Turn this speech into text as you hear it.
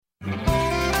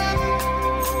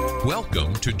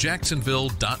Welcome to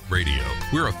Jacksonville Radio.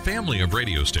 We're a family of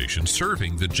radio stations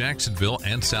serving the Jacksonville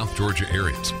and South Georgia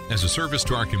areas. As a service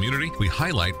to our community, we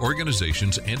highlight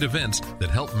organizations and events that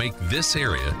help make this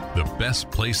area the best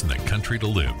place in the country to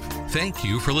live. Thank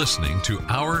you for listening to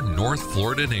Our North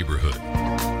Florida Neighborhood.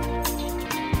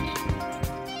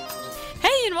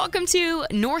 Welcome to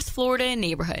North Florida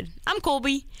Neighborhood. I'm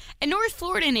Colby, and North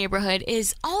Florida Neighborhood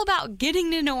is all about getting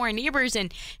to know our neighbors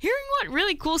and hearing what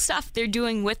really cool stuff they're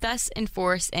doing with us and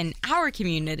for us in our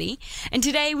community. And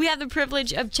today we have the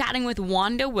privilege of chatting with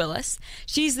Wanda Willis.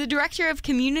 She's the Director of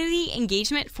Community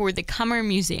Engagement for the Cummer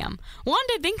Museum.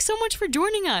 Wanda, thanks so much for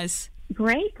joining us.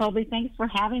 Great, Colby. Thanks for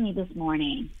having me this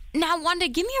morning. Now, Wanda,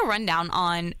 give me a rundown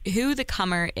on who the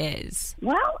Cummer is.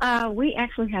 Well, we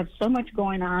actually have so much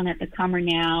going on at the Cummer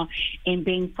now in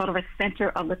being sort of a center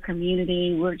of the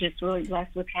community. We're just really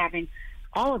blessed with having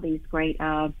all of these great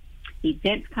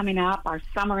events coming up, our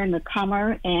Summer in the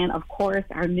Cummer, and, of course,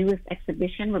 our newest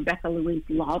exhibition, Rebecca Louise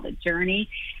Law, The Journey,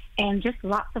 and just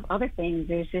lots of other things.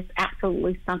 There's just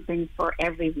absolutely something for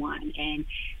everyone, and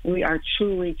we are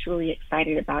truly, truly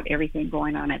excited about everything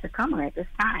going on at the Cummer at this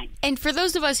time. And for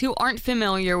those of us who aren't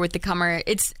familiar with the Cummer,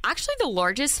 it's actually the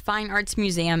largest fine arts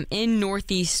museum in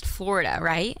Northeast Florida,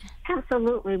 right?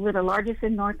 Absolutely. We're the largest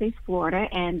in Northeast Florida,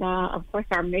 and of course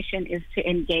our mission is to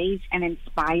engage and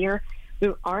inspire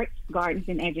through arts, gardens,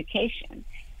 and education.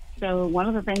 So one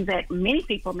of the things that many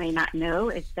people may not know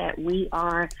is that we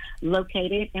are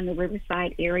located in the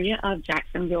Riverside area of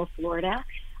Jacksonville, Florida,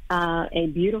 a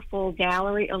beautiful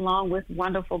gallery along with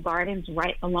wonderful gardens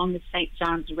right along the St.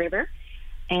 Johns River.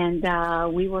 And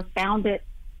we were founded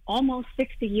almost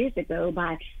 60 years ago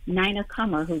by Nina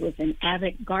Cummer, who was an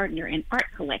avid gardener and art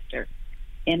collector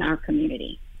in our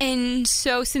community. And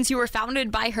so since you were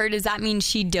founded by her, does that mean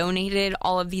she donated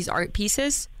all of these art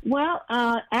pieces? Well,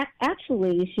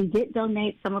 actually, she did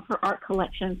donate some of her art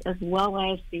collections as well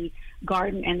as the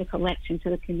garden and the collection to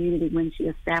the community when she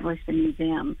established the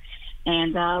museum.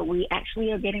 And we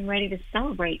actually are getting ready to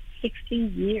celebrate 60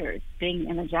 years being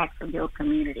in the Jacksonville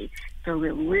community. So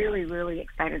we're really, really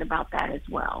excited about that as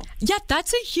well. Yeah,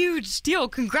 that's a huge deal.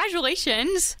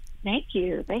 Congratulations. Thank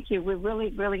you. Thank you. We're really,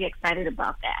 really excited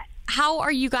about that. How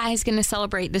are you guys going to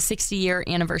celebrate the 60-year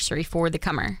anniversary for the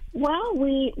Cummer? Well,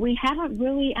 we haven't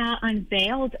really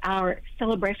unveiled our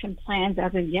celebration plans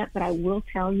as of yet, but I will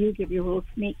tell you, give you a little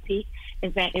sneak peek,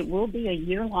 is that it will be a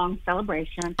year-long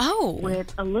celebration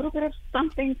with a little bit of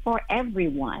something for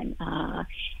everyone.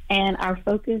 And our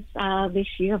focus this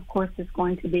year, of course, is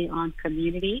going to be on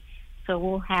community. So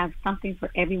we'll have something for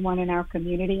everyone in our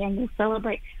community, and we'll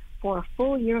celebrate for a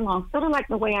full year long, sort of like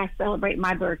the way I celebrate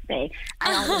my birthday.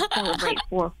 I always celebrate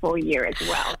for a full year as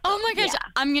well. Oh my gosh, yeah.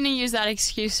 I'm going to use that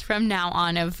excuse from now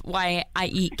on of why I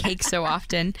eat cake so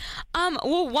often.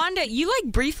 Well, Wanda, you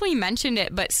briefly mentioned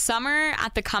it, but Summer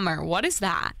at the Cummer, what is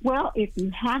that? Well, if you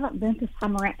haven't been to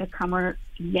Summer at the Cummer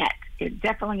yet, it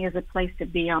definitely is a place to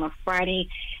be on a Friday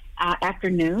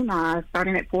afternoon,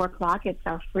 starting at 4 o'clock. It's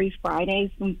our free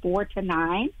Fridays from 4 to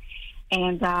 9.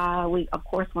 And we, of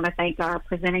course, want to thank our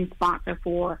presenting sponsor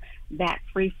for that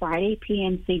free Friday,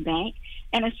 PNC Bank.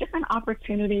 And it's just an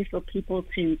opportunity for people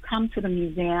to come to the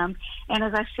museum. And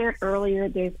as I shared earlier,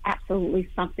 there's absolutely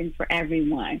something for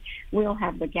everyone. We'll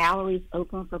have the galleries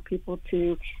open for people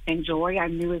to enjoy our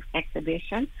newest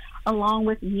exhibition, along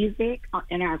with music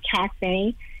in our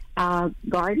cafe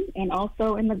garden and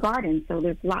also in the garden. So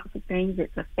there's lots of things.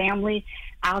 It's a family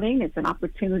outing. It's an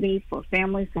opportunity for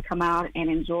families to come out and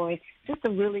enjoy just a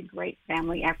really great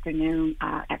family afternoon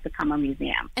at the Cummer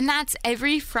Museum. And that's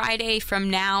every Friday from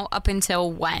now up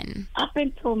until when? Up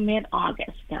until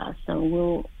mid-August.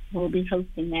 So we'll be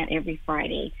hosting that every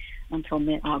Friday until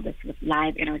mid-August with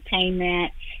live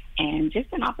entertainment and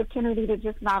just an opportunity to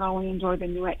just not only enjoy the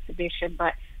new exhibition,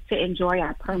 but to enjoy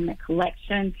our permanent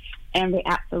collection and the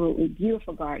absolutely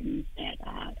beautiful gardens that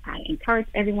I encourage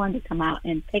everyone to come out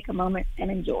and take a moment and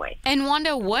enjoy. And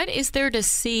Wanda, what is there to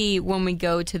see when we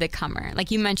go to the Cummer?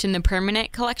 Like you mentioned, the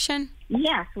permanent collection?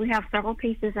 Yes, we have several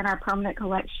pieces in our permanent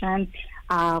collection.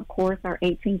 Of course, our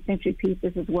 18th century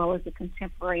pieces as well as the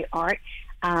contemporary art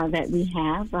that we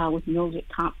have with Mildred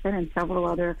Thompson and several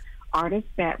other artists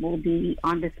that will be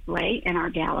on display in our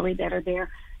gallery that are there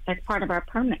as part of our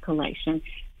permanent collection.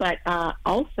 But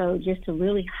also just to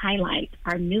really highlight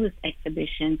our newest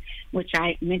exhibition, which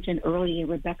I mentioned earlier,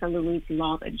 Rebecca Louise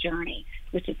Law, The Journey,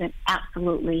 which is an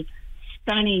absolutely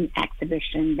stunning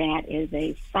exhibition that is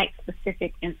a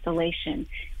site-specific installation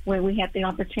where we have the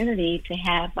opportunity to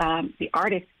have the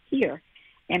artists here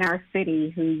in our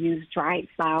city who use dried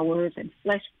flowers and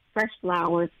fresh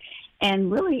flowers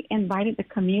and really invited the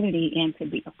community in to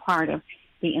be a part of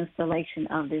the installation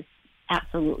of this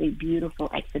absolutely beautiful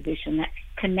exhibition that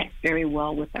connects very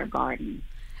well with our garden.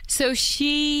 So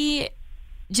she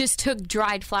just took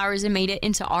dried flowers and made it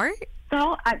into art?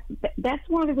 So that's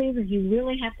one of the reasons you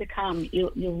really have to come.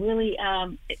 You really,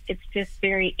 it's just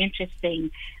very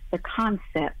interesting, the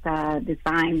concept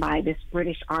designed by this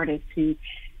British artist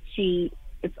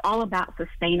it's all about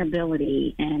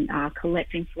sustainability and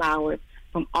collecting flowers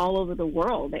from all over the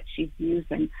world that she's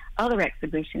used in other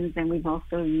exhibitions, and we've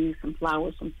also used some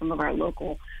flowers from some of our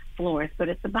local florists. But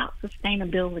it's about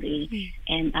sustainability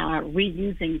and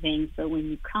reusing things. So when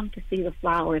you come to see the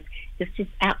flowers, it's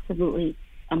just absolutely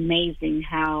amazing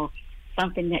how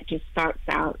something that just starts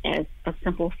out as a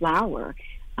simple flower,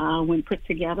 when put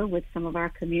together with some of our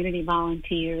community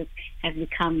volunteers, has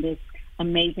become this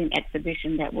amazing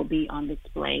exhibition that will be on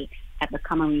display at the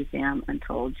Cummer Museum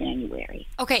until January.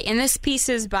 Okay, and this piece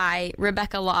is by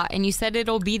Rebecca Law, and you said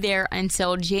it'll be there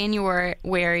until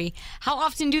January. How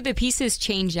often do the pieces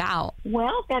change out?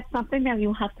 Well, that's something that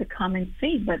you'll have to come and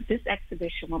see, but this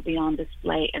exhibition will be on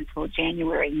display until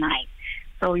January 9th.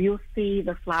 So you'll see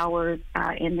the flowers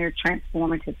in their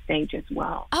transformative stage as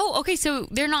well. Oh, okay, so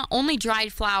they're not only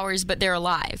dried flowers, but they're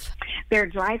alive. They're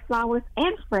dried flowers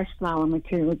and fresh flower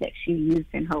materials that she used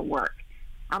in her work.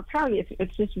 I'll tell you,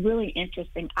 it's just really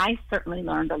interesting. I certainly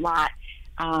learned a lot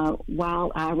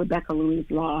while Rebecca Louise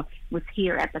Law was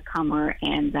here at the Cummer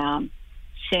and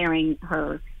sharing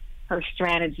her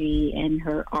strategy and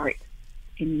her art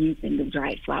in using the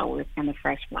dried flowers and the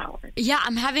fresh flowers. Yeah,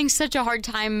 I'm having such a hard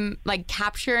time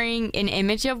capturing an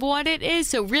image of what it is.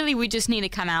 So really, we just need to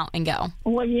come out and go.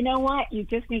 Well, you know what? You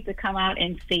just need to come out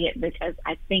and see it, because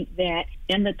I think that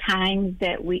in the times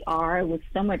that we are, with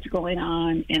so much going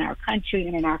on in our country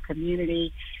and in our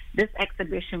community, this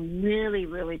exhibition really,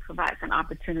 really provides an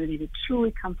opportunity to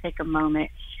truly come take a moment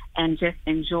and just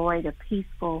enjoy the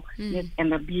peacefulness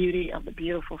and the beauty of the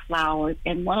beautiful flowers.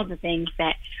 And one of the things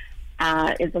that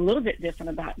is a little bit different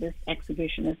about this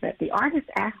exhibition is that the artist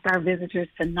asked our visitors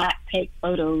to not take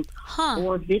photos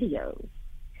or videos.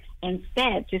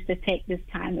 Instead, just to take this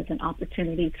time as an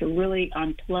opportunity to really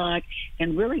unplug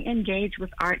and really engage with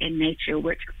art and nature,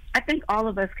 which I think all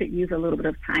of us could use a little bit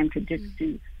of time to just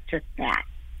do just that.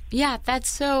 Yeah, that's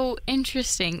so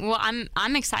interesting. Well,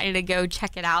 I'm excited to go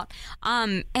check it out.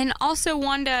 And also,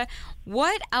 Wanda,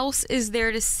 what else is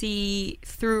there to see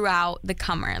throughout the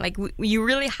Cummer? You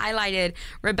really highlighted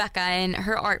Rebecca and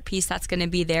her art piece that's going to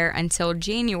be there until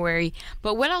January.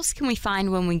 But what else can we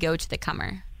find when we go to the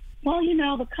Cummer? Well,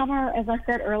 the Cummer, as I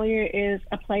said earlier, is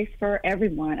a place for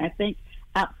everyone. I think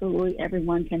absolutely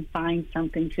everyone can find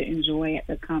something to enjoy at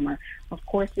the Cummer. Of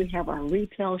course, we have our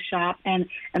retail shop and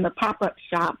the pop-up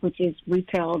shop, which is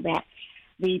retail that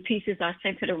the pieces are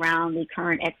centered around the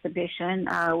current exhibition.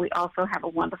 We also have a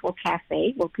wonderful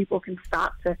cafe where people can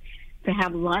stop to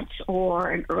have lunch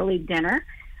or an early dinner,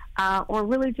 or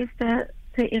really just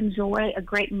to enjoy a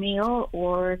great meal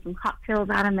or some cocktails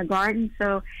out in the garden.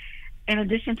 So in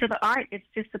addition to the art, it's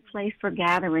just a place for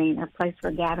gathering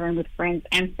with friends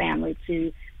and family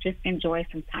to just enjoy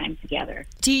some time together.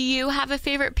 Do you have a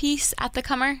favorite piece at the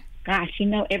Cummer? Gosh,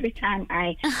 every time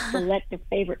I select a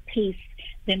favorite piece,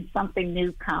 then something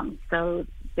new comes. So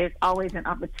there's always an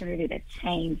opportunity to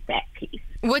change that piece.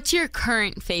 What's your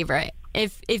current favorite?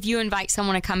 If you invite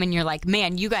someone to come and you're like,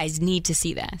 man, you guys need to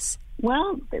see this.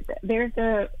 Well,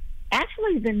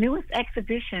 actually, the newest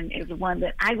exhibition is one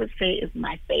that I would say is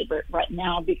my favorite right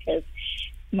now, because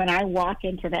when I walk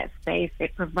into that space,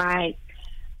 it provides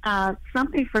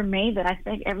something for me that I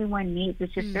think everyone needs.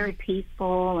 It's just very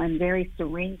peaceful and very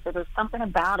serene. So there's something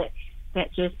about it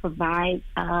that just provides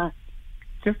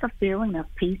just a feeling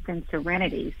of peace and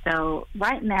serenity. So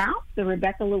right now, the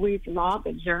Rebecca Louise Law,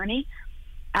 The Journey,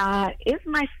 is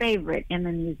my favorite in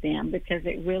the museum, because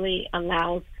it really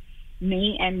allows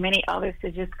me and many others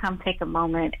to just come take a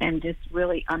moment and just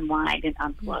really unwind and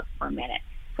unplug for a minute.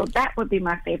 So that would be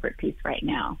my favorite piece right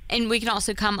now. And we can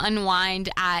also come unwind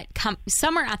at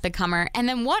Summer at the Cummer. And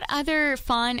then what other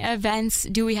fun events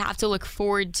do we have to look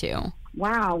forward to?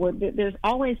 Wow. Well, there's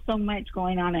always so much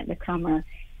going on at the Cummer.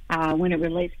 When it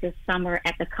relates to Summer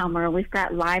at the Cummer, we've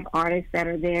got live artists that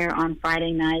are there on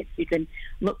Friday nights. You can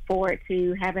look forward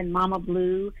to having Mama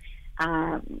Blue.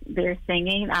 They're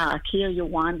singing, Kia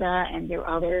Yawanda, and there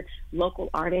are other local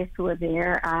artists who are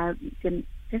there. You can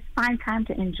just find time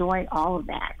to enjoy all of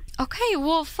that. Okay,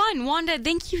 well, fun. Wanda,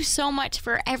 thank you so much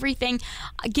for everything.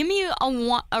 Give me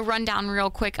a rundown real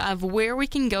quick of where we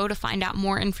can go to find out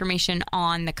more information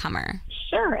on the Cummer.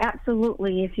 Sure,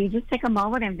 absolutely. If you just take a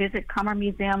moment and visit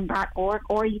cummermuseum.org,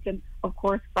 or you can, of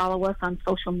course, follow us on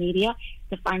social media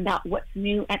to find out what's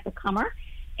new at the Cummer.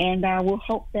 And we'll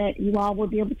hope that you all will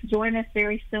be able to join us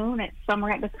very soon at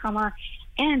Summer at the Comer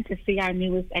and to see our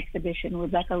newest exhibition,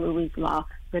 Rebecca Louis' Law,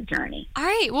 The Journey. All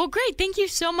right. Well, great. Thank you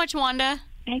so much, Wanda.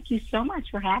 Thank you so much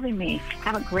for having me.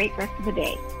 Have a great rest of the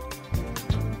day.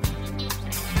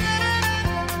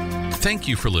 Thank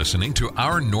you for listening to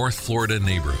Our North Florida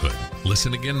Neighborhood.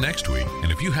 Listen again next week.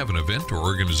 And if you have an event or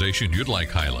organization you'd like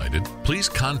highlighted, please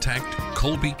contact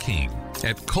Colby King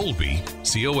at Colby,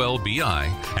 C-O-L-B-I,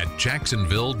 at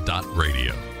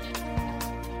jacksonville.radio.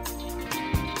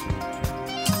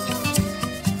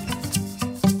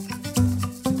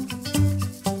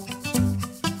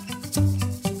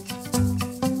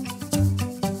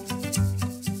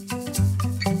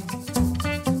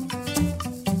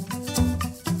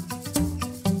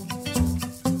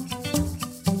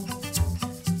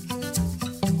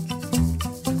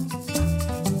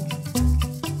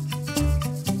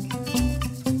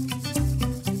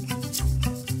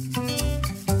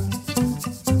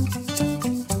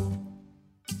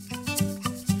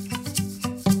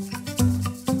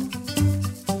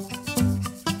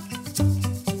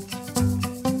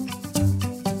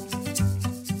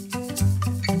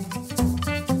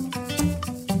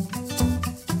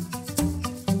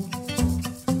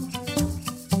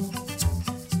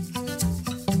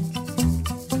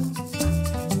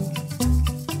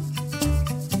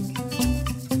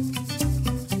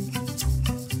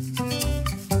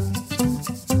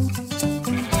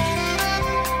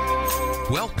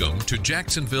 Welcome to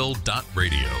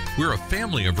Jacksonville.radio. We're a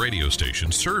family of radio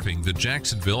stations serving the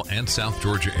Jacksonville and South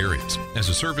Georgia areas. As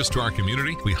a service to our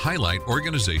community, we highlight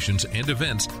organizations and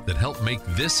events that help make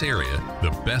this area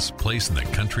the best place in the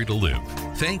country to live.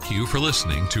 Thank you for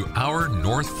listening to Our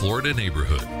North Florida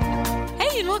Neighborhood.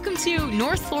 Hey, and welcome to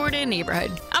North Florida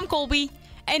Neighborhood. I'm Colby,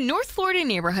 and North Florida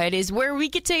Neighborhood is where we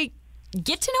get to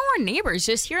know our neighbors,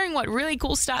 just hearing what really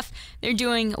cool stuff they're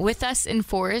doing with us and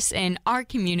for us in our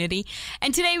community.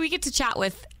 And today we get to chat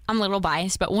with, I'm a little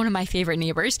biased, but one of my favorite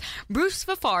neighbors, Bruce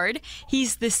Fafard.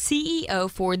 He's the CEO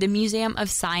for the Museum of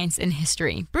Science and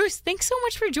History. Bruce, thanks so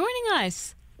much for joining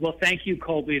us. Well, thank you,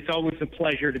 Colby. It's always a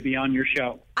pleasure to be on your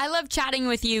show. I love chatting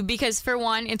with you because, for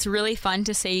one, it's really fun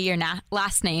to say your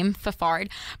last name, Fafard.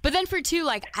 But then for two,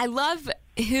 I love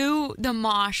who the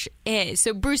Mosh is.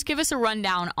 So, Bruce, give us a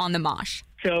rundown on the Mosh.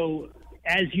 So,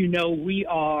 as you know, we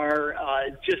are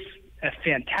just a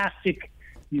fantastic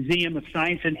museum of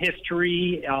science and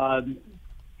history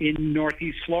in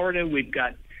Northeast Florida. We've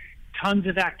got tons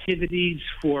of activities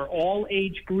for all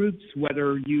age groups,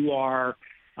 whether you are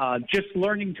just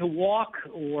learning to walk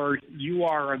or you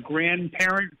are a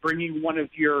grandparent bringing one of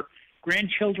your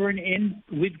grandchildren in.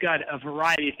 We've got a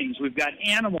variety of things. We've got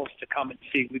animals to come and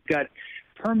see. We've got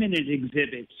permanent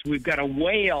exhibits. We've got a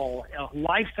whale, a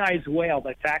life-size whale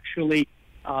that's actually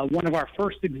one of our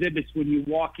first exhibits when you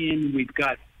walk in. We've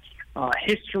got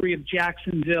history of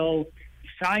Jacksonville,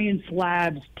 science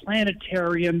labs,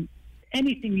 planetarium,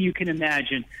 anything you can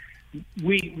imagine.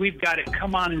 We've got it.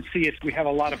 Come on and see us. We have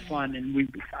a lot of fun, and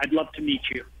I'd love to meet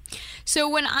you. So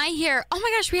when I hear, oh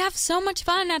my gosh, we have so much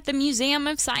fun at the Museum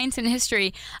of Science and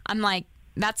History, I'm like,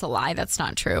 that's a lie. That's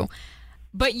not true.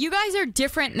 But you guys are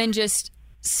different than just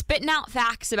spitting out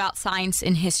facts about science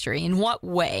and history. In what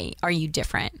way are you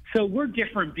different? So we're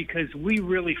different because we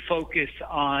really focus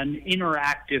on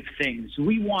interactive things.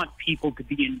 We want people to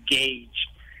be engaged.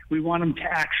 We want them to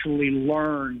actually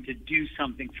learn, to do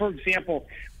something. For example,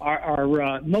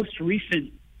 our most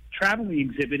recent traveling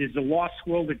exhibit is The Lost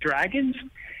World of Dragons,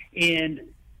 and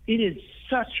it is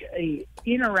such a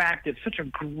interactive, such a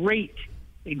great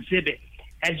exhibit.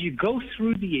 As you go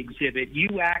through the exhibit,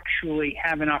 you actually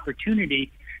have an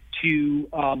opportunity to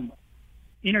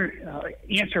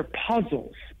answer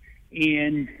puzzles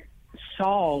and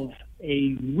solve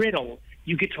a riddle.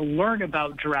 You get to learn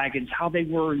about dragons, how they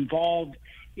were involved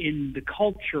in the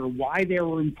culture, why they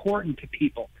were important to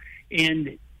people.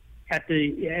 And at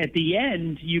the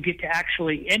end, you get to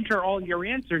actually enter all your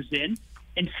answers in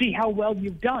and see how well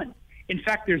you've done. In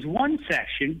fact, there's one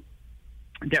section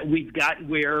that we've got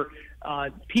where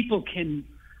people can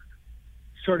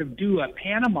sort of do a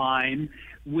pantomime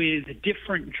with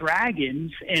different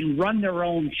dragons and run their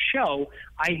own show.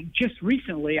 Just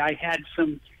recently I had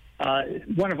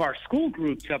one of our school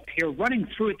groups up here running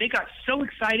through it. They got so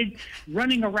excited,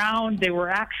 running around. They were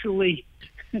actually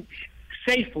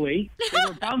safely. They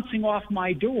were bouncing off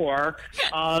my door,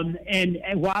 and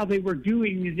while they were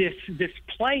doing this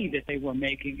play that they were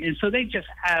making, and so they just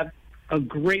have a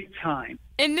great time.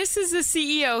 And this is the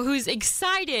CEO who's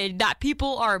excited that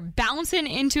people are bouncing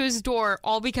into his door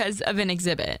all because of an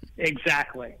exhibit.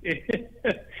 Exactly.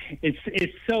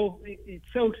 It's so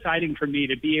exciting for me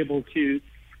to be able to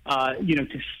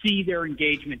to see their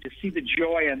engagement, to see the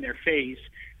joy on their face,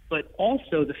 but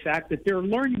also the fact that they're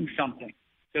learning something.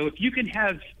 So if you can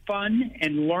have fun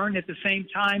and learn at the same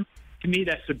time, to me,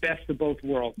 that's the best of both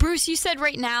worlds. Bruce, you said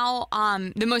right now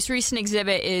the most recent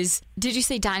exhibit is, did you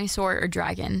say dinosaur or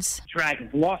dragons? Dragons,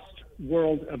 Lost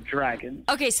World of Dragons.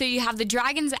 Okay, so you have the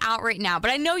dragons out right now, but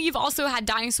I know you've also had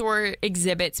dinosaur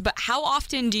exhibits, but how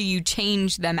often do you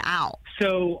change them out?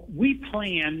 So we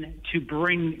plan to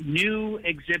bring new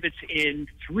exhibits in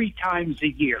 3 times a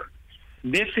year.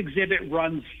 This exhibit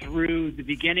runs through the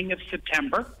beginning of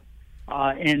September.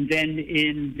 And then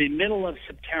in the middle of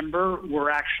September, we're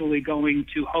actually going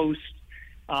to host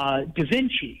Da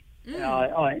Vinci,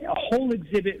 a whole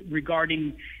exhibit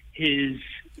regarding his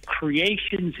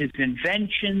creations, his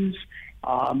inventions.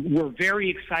 We're very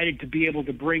excited to be able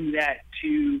to bring that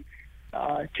to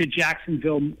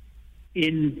Jacksonville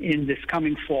in this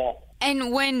coming fall.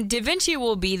 And when Da Vinci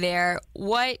will be there,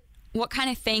 what kind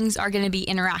of things are going to be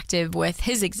interactive with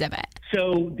his exhibit?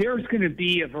 So there's going to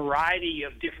be a variety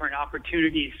of different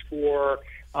opportunities for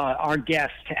our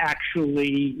guests to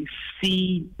actually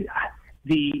see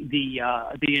the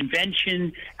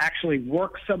invention, actually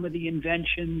work some of the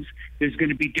inventions. There's going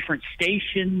to be different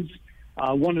stations.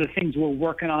 One of the things we're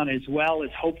working on as well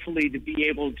is hopefully to be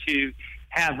able to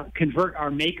convert our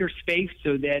maker space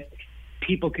so that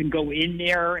people can go in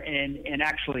there and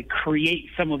actually create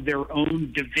some of their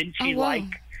own Da Vinci-like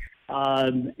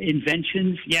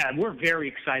inventions. Yeah, we're very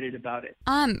excited about it.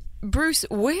 Bruce,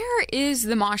 where is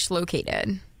the Mosh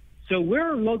located? So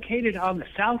we're located on the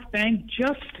South Bank,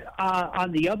 just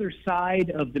on the other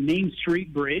side of the Main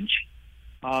Street Bridge.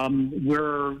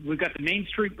 We've got the Main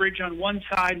Street Bridge on one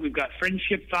side. We've got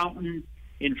Friendship Fountain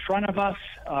in front of us,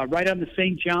 right on the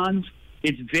St. John's.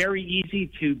 It's very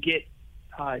easy to get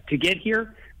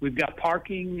here. We've got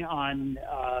parking on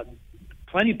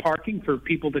plenty of parking for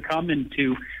people to come and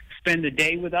to spend the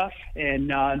day with us.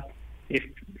 And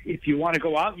if you want to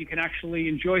go out, you can actually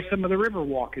enjoy some of the river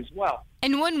walk as well.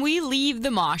 And when we leave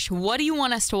the Mosh, what do you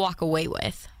want us to walk away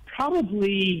with?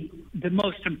 Probably the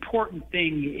most important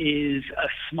thing is a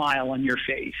smile on your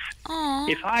face. Aww.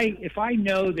 If I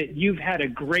know that you've had a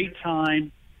great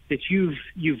time, that you've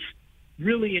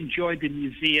really enjoyed the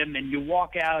museum, and you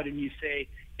walk out and you say,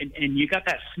 and you got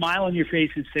that smile on your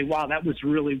face and say, wow, that was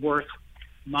really worth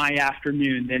my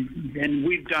afternoon, then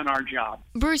we've done our job.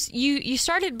 Bruce, you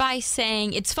started by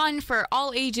saying it's fun for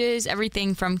all ages,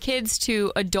 everything from kids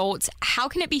to adults. How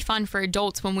can it be fun for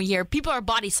adults when we hear people are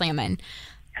body slamming?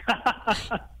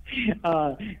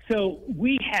 So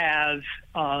we have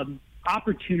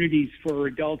opportunities for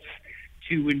adults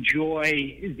to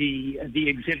enjoy the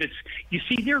exhibits. You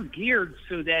see, they're geared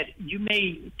so that you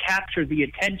may capture the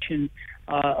attention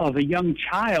of a young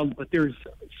child, but there's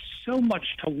so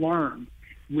much to learn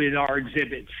with our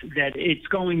exhibits that it's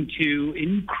going to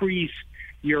increase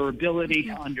your ability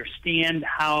to understand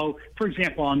how, for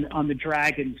example, on the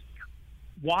dragons,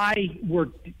 why were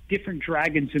different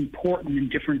dragons important in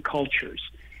different cultures.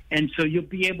 And so you'll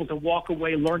be able to walk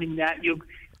away learning that. You'll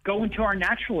go into our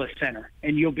Naturalist Center,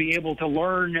 and you'll be able to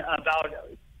learn about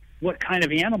what kind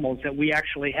of animals that we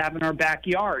actually have in our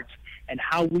backyards and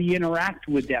how we interact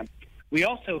with them. We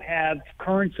also have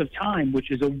Currents of Time,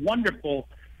 which is a wonderful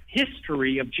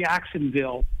history of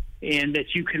Jacksonville, and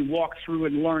that you can walk through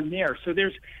and learn there. So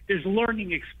there's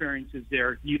learning experiences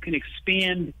there. You can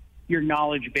expand your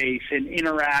knowledge base and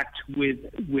interact with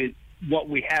what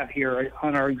we have here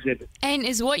on our exhibit. And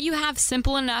is what you have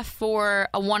simple enough for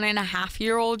a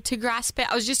 1.5-year-old to grasp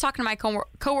it? I was just talking to my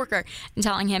coworker and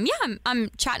telling him,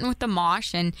 I'm chatting with the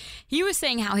Mosh, and he was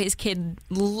saying how his kid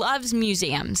loves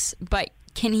museums, but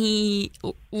can he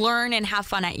learn and have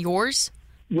fun at yours?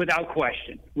 Without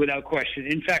question.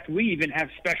 In fact, we even have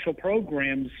special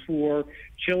programs for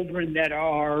children that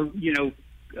are,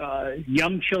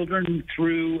 young children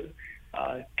through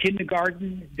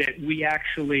kindergarten, that we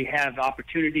actually have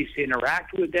opportunities to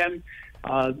interact with them.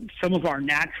 Some of our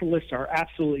naturalists are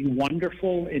absolutely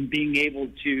wonderful in being able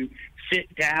to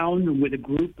sit down with a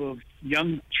group of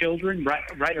young children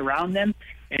right around them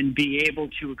and be able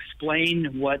to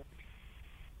explain what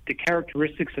the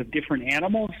characteristics of different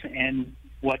animals and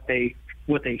what they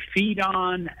feed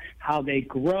on, how they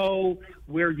grow,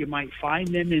 where you might find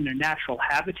them in a natural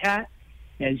habitat,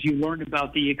 as you learn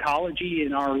about the ecology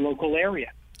in our local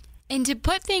area. And to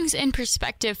put things in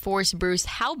perspective for us, Bruce,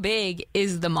 how big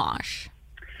is the Mosh?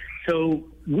 So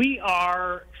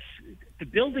the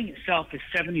building itself is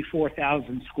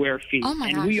 74,000 square feet. Oh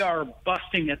my gosh. And we are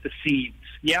busting at the seams.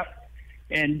 Yep.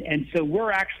 And so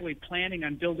we're actually planning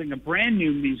on building a brand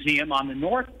new museum on the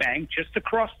North Bank, just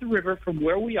across the river from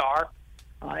where we are,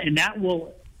 and that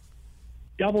will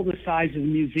double the size of the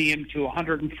museum to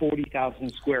 140,000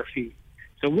 square feet.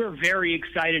 So we're very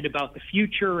excited about the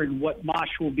future and what Mosh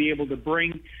will be able to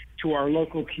bring to our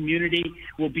local community.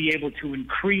 We'll be able to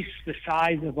increase the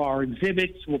size of our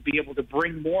exhibits. We'll be able to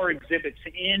bring more exhibits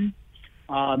in.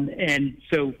 And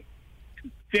so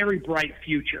very bright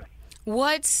future.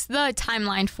 What's the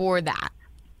timeline for that?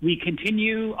 We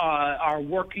continue our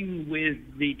working with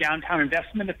the Downtown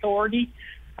Investment Authority.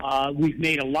 We've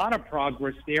made a lot of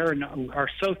progress there and are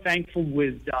so thankful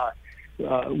with that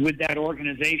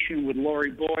organization, with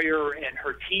Lori Boyer and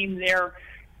her team there.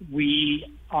 We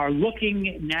are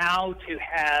looking now to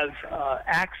have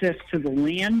access to the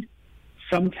land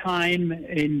sometime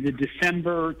in the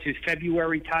December to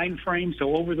February timeframe,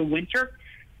 so over the winter,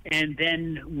 and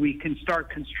then we can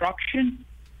start construction.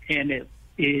 And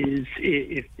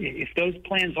if those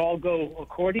plans all go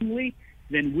accordingly,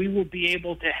 then we will be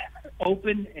able to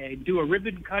open and do a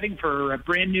ribbon cutting for a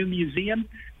brand new museum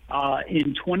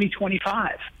in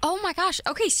 2025. Oh my gosh.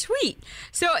 Okay, sweet.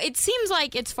 So it seems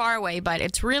like it's far away, but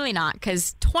it's really not,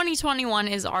 because 2021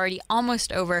 is already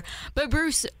almost over. But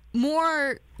Bruce,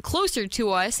 more closer to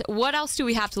us, what else do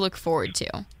we have to look forward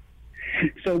to?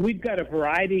 So we've got a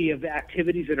variety of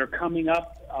activities that are coming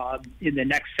up in the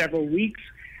next several weeks.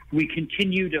 We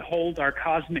continue to hold our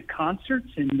cosmic concerts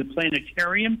in the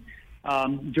planetarium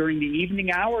during the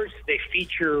evening hours. They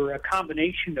feature a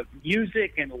combination of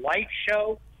music and a light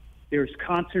show. There's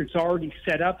concerts already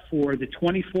set up for the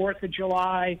 24th of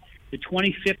July, the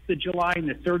 25th of July, and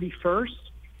the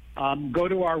 31st. Go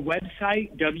to our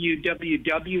website,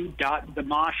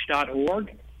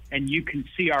 www.themosh.org, and you can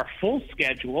see our full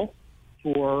schedule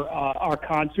for our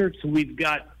concerts. We've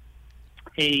got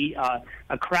a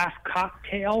craft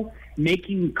cocktail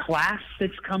making class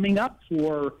that's coming up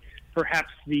for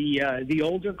perhaps the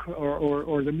older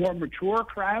or the more mature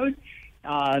crowd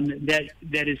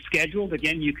that is scheduled.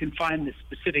 Again, you can find the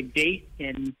specific date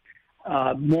and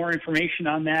more information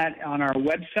on that on our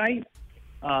website.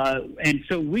 And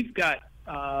so we've got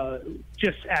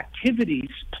just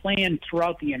activities planned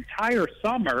throughout the entire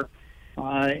summer.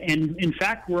 And in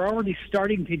fact, we're already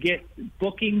starting to get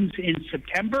bookings in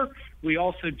September. We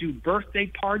also do birthday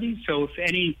parties. So if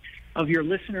any of your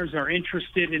listeners are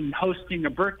interested in hosting a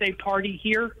birthday party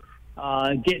here,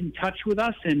 get in touch with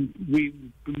us, and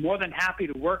we'd be more than happy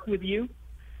to work with you.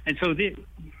 And so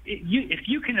if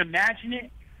you can imagine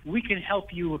it, we can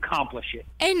help you accomplish it.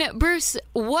 And Bruce,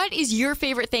 what is your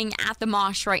favorite thing at the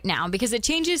Mosh right now? Because it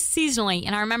changes seasonally,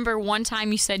 and I remember one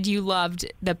time you said you loved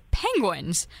the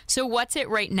penguins. So what's it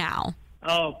right now?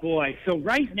 Oh boy! So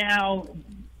right now,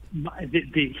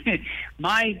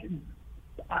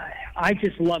 I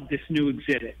just love this new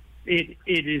exhibit. It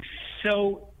is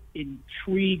so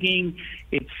intriguing.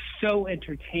 It's so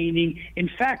entertaining. In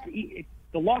fact,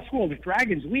 the Lost World of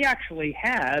Dragons, we actually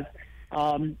have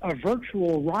a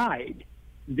virtual ride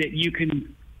that you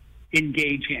can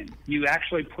engage in. You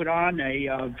actually put on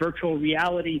a virtual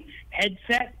reality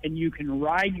headset, and you can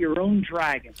ride your own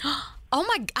dragon. Oh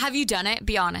my! Have you done it?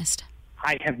 Be honest.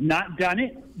 I have not done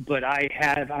it, but I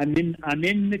have. I'm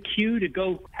in the queue to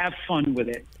go have fun with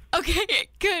it. Okay,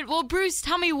 good. Well, Bruce,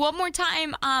 tell me one more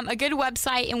time a good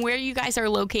website and where you guys are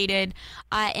located,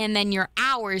 and then your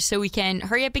hours, so we can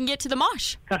hurry up and get to the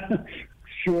Mosh.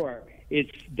 Sure.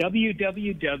 It's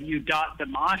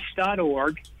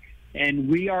www.themosh.org, and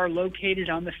we are located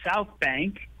on the South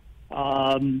Bank,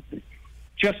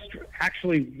 just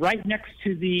actually right next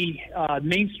to the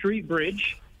Main Street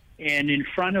Bridge, and in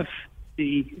front of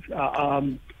the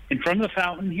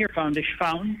fountain here, Foundation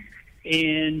Fountain.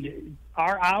 And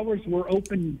our hours were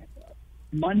open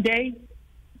Monday,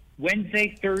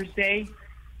 Thursday,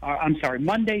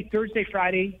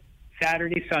 Friday,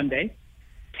 Saturday, Sunday,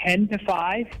 10 to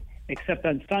 5. Except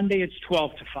on Sunday, it's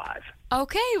 12 to 5.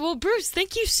 Okay, well, Bruce,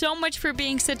 thank you so much for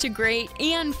being such a great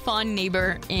and fun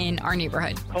neighbor in our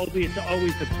neighborhood. Colby, it's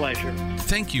always a pleasure.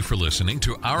 Thank you for listening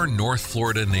to Our North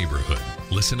Florida Neighborhood.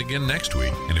 Listen again next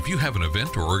week. And if you have an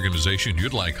event or organization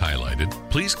you'd like highlighted,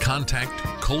 please contact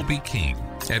Colby King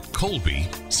at Colby,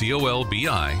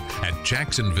 COLBI, at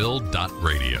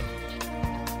jacksonville.radio.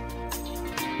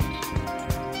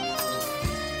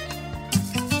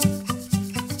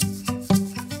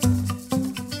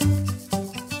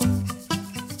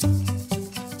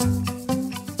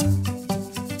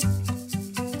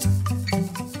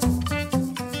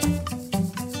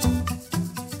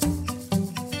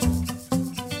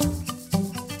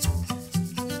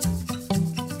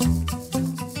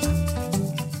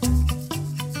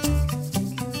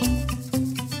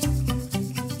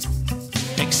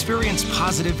 Experience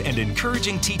positive and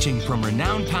encouraging teaching from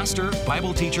renowned pastor,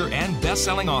 Bible teacher, and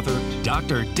best-selling author,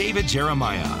 Dr. David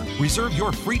Jeremiah, Reserve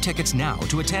your free tickets now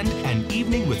to attend An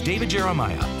Evening with David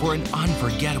Jeremiah for an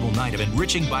unforgettable night of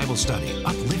enriching Bible study,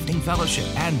 uplifting fellowship,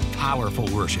 and powerful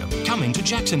worship. Coming to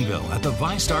Jacksonville at the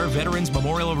VyStar Veterans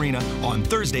Memorial Arena on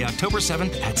Thursday, October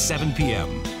 7th at 7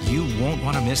 p.m. You won't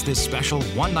want to miss this special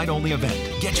one-night-only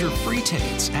event. Get your free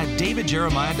tickets at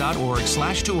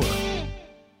davidjeremiah.org/tour.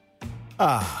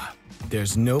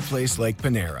 There's no place like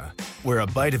Panera, where a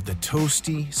bite of the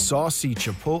toasty, saucy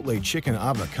Chipotle chicken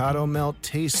avocado melt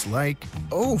tastes like,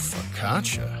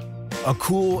 focaccia. A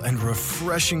cool and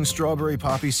refreshing strawberry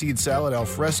poppy seed salad al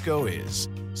fresco is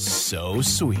so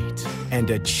sweet. And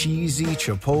a cheesy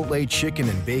Chipotle chicken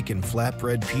and bacon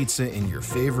flatbread pizza in your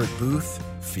favorite booth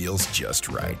feels just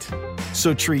right.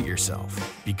 So treat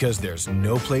yourself, because there's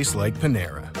no place like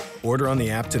Panera. Order on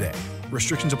the app today.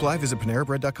 Restrictions apply. Visit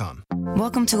PaneraBread.com.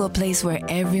 Welcome to a place where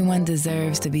everyone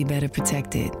deserves to be better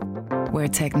protected, where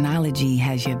technology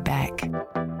has your back,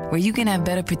 where you can have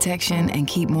better protection and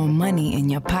keep more money in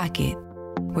your pocket,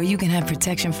 where you can have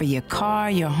protection for your car,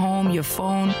 your home, your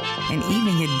phone, and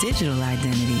even your digital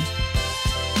identity.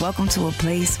 Welcome to a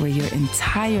place where your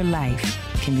entire life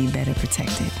can be better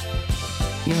protected.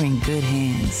 You're in good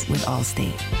hands with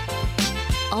Allstate.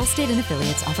 Allstate and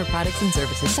affiliates offer products and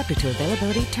services subject to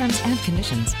availability, terms, and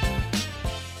conditions.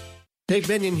 Dave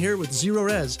Benyon here with Zero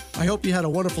Res. I hope you had a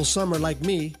wonderful summer like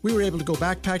me. We were able to go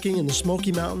backpacking in the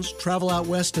Smoky Mountains, travel out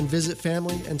west and visit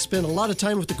family, and spend a lot of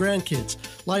time with the grandkids.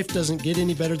 Life doesn't get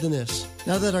any better than this.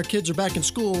 Now that our kids are back in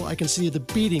school, I can see the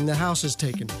beating the house has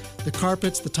taken. The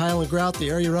carpets, the tile and grout, the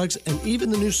area rugs, and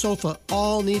even the new sofa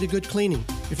all need a good cleaning.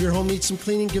 If your home needs some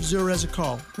cleaning, give Zero Res a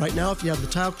call. Right now, if you have the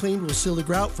tile cleaned, we'll seal the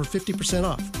grout for 50%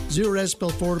 off. Zero Res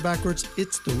spelled forward or backwards,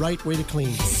 it's the right way to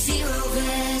clean. Zero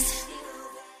Res.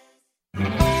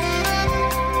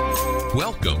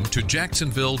 Welcome to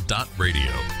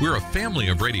Jacksonville.radio. We're a family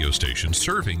of radio stations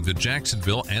serving the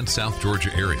Jacksonville and South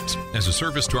Georgia areas. As a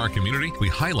service to our community, we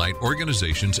highlight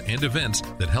organizations and events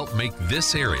that help make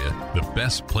this area the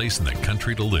best place in the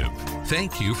country to live.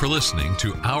 Thank you for listening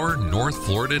to our North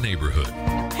Florida neighborhood.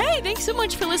 Hey, thanks so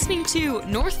much for listening to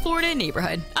North Florida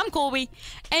Neighborhood. I'm Colby,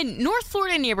 and North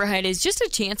Florida Neighborhood is just a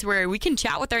chance where we can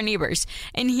chat with our neighbors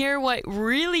and hear what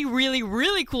really, really,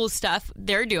 really cool stuff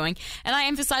they're doing. And I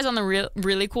emphasize on the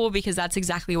really cool because that's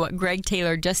exactly what Greg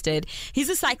Taylor just did. He's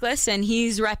a cyclist, and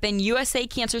he's repping USA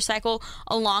Cancer Cycle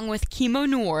along with Chemo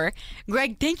Noir.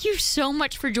 Greg, thank you so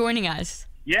much for joining us.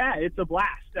 Yeah, it's a blast.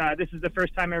 This is the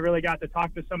first time I really got to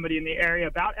talk to somebody in the area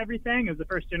about everything. It was the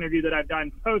first interview that I've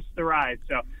done post the ride,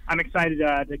 so I'm excited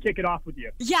to kick it off with you.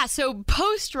 Yeah, so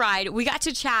post ride, we got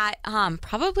to chat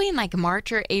probably in like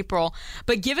March or April,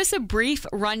 but give us a brief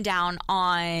rundown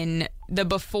on the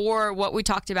before, what we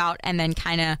talked about, and then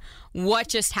kind of what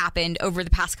just happened over the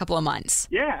past couple of months.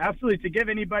 Yeah, absolutely. To give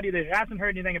anybody that hasn't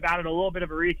heard anything about it a little bit of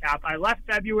a recap, I left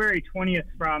February 20th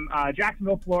from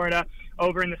Jacksonville, Florida,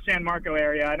 over in the San Marco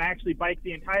area, and I actually biked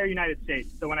the entire United States.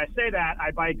 So when I say that,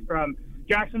 I biked from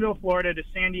Jacksonville, Florida to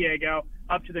San Diego,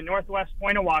 up to the northwest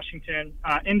point of Washington,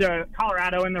 into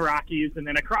Colorado and the Rockies, and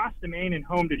then across the Maine and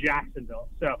home to Jacksonville.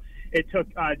 So it took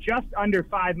just under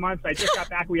 5 months. I just got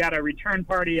back. We had a return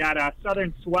party at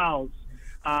Southern Swells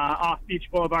off Beach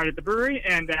Boulevard at the brewery,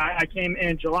 and I came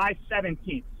in July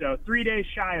 17th, so 3 days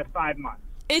shy of 5 months.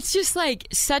 It's just like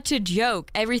such a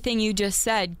joke, everything you just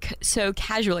said so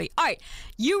casually. All right,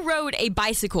 you rode a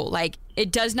bicycle, like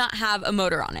it does not have a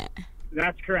motor on it.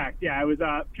 That's correct. Yeah, it was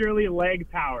purely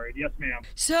leg powered. Yes, ma'am.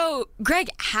 So, Greg,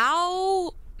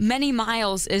 how many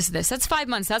miles is this? That's 5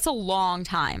 months. That's a long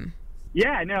time.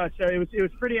 Yeah, no, so it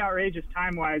was pretty outrageous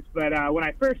time-wise, but when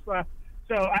I first left,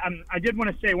 so I did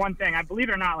want to say one thing. I believe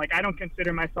it or not, like I don't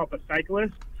consider myself a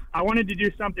cyclist. I wanted to do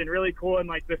something really cool in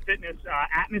like the fitness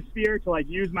atmosphere to like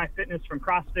use my fitness from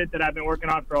CrossFit that I've been working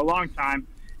on for a long time.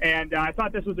 And I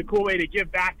thought this was a cool way to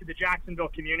give back to the Jacksonville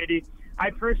community.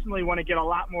 I personally want to get a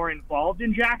lot more involved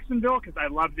in Jacksonville because I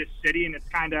love this city and it's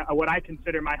kind of what I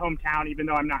consider my hometown, even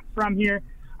though I'm not from here.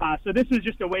 So this is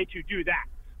just a way to do that.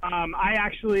 I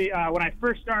actually, when I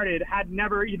first started, had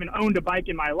never even owned a bike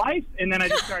in my life, and then I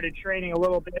just started training a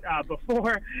little bit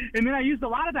before, and then I used a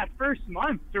lot of that first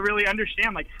month to really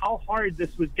understand like how hard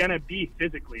this was going to be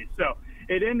physically. So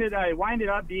it winded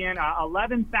up being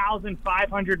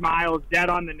 11,500 miles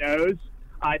dead on the nose.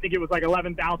 I think it was like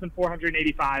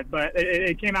 11,485, but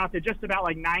it came out to just about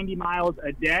like 90 miles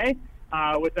a day.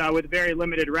 with very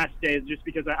limited rest days, just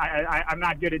because I'm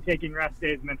not good at taking rest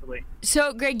days mentally.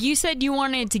 So, Greg, you said you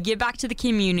wanted to give back to the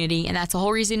community, and that's the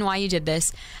whole reason why you did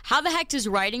this. How the heck does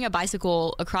riding a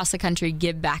bicycle across the country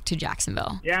give back to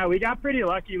Jacksonville? Yeah, we got pretty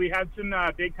lucky. We had some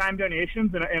big-time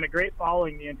donations and a great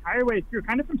following the entire way through,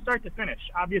 kind of from start to finish.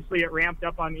 Obviously, it ramped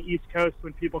up on the East Coast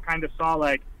when people kind of saw,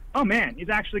 like, oh, man, he's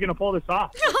actually going to pull this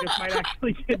off. Like, this might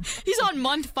actually get... He's on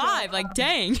month 5, like,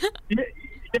 dang.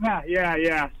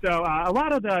 Yeah. So a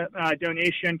lot of the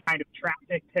donation kind of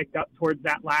traffic picked up towards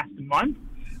that last month.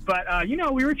 But,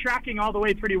 we were tracking all the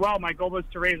way pretty well. My goal was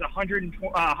to raise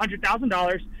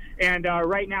 $100,000. And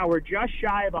right now we're just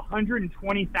shy of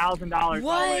 $120,000.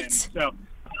 What? So,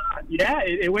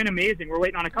 it went amazing. We're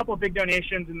waiting on a couple of big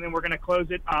donations, and then we're going to close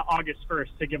it August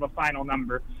 1st to give a final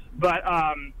number. But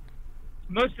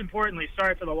most importantly,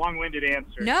 sorry for the long-winded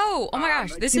answer. No. Oh, my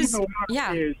gosh. This is,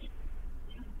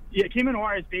 Kima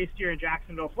Noir is based here in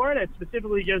Jacksonville, Florida. It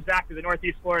specifically gives back to the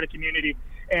Northeast Florida community.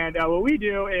 And what we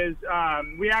do is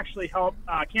we actually help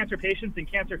cancer patients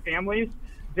and cancer families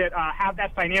that have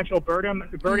that financial burden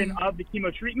of the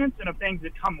chemo treatments and of things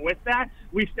that come with that.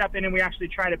 We step in and we actually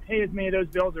try to pay as many of those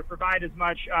bills or provide as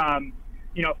much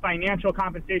financial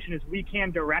compensation as we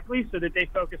can directly, so that they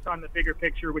focus on the bigger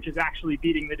picture, which is actually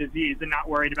beating the disease and not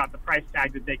worried about the price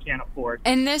tag that they can't afford.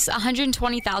 And this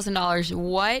 $120,000,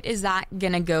 what is that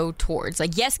going to go towards?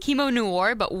 Like, yes, Chemo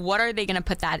Noir, but what are they going to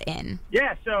put that in?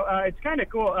 Yeah, so it's kind of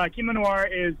cool. Chemo Noir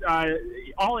is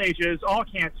all ages, all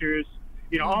cancers,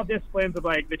 all disciplines of,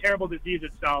 like, the terrible disease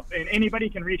itself. And anybody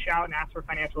can reach out and ask for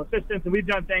financial assistance. And we've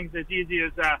done things as easy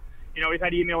as we've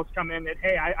had emails come in that,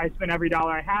 hey, I spend every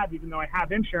dollar I have, even though I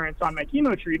have insurance on my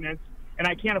chemo treatments, and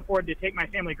I can't afford to take my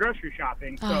family grocery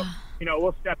shopping. So,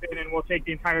 we'll step in and we'll take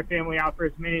the entire family out for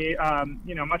as many,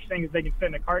 much things as they can fit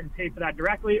in a cart and pay for that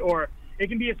directly. Or it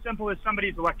can be as simple as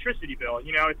somebody's electricity bill.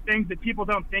 It's things that people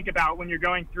don't think about when you're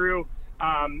going through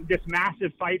this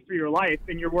massive fight for your life,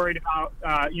 and you're worried about,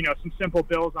 some simple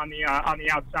bills on the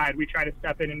outside. We try to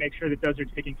step in and make sure that those are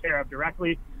taken care of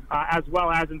directly. As well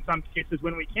as, in some cases,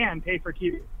 when we can, pay for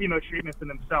chemo treatments in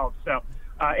themselves. So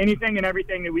anything and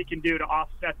everything that we can do to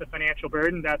offset the financial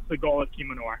burden, that's the goal of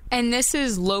Chemo Noir. And this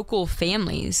is local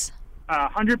families.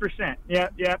 100%. Yeah.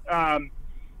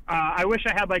 I wish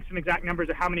I had, like, some exact numbers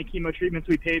of how many chemo treatments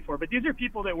we paid for, but these are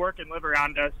people that work and live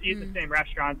around us, eat in the same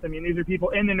restaurants. I mean, these are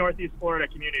people in the Northeast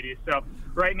Florida community. So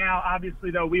right now,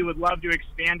 obviously, though, we would love to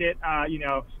expand it,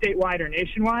 statewide or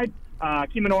nationwide.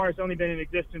 Chemo Noir has only been in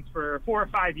existence for 4 or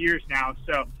 5 years now,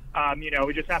 so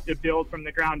we just have to build from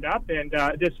the ground up, and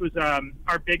this was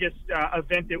our biggest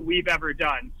event that we've ever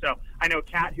done. So I know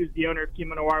Kat, who's the owner of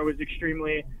Chemo Noir, was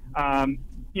extremely, I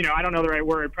don't know the right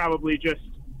word, probably just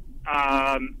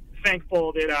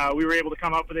thankful that we were able to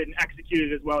come up with it and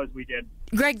execute it as well as we did.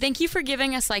 Greg, thank you for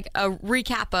giving us, like, a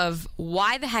recap of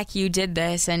why the heck you did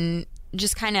this, and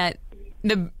just kind of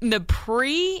the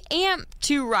pre-amp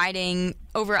to riding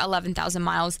over 11,000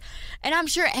 miles. And I'm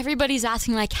sure everybody's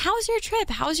asking, like, how's your trip?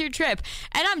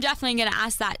 And I'm definitely going to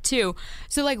ask that too.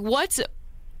 So, like, what's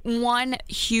one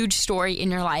huge story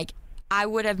in your, like, I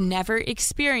would have never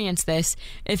experienced this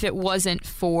if it wasn't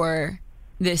for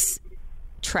this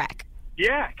trek?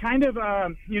 Yeah, kind of,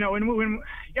 when you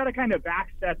got to kind of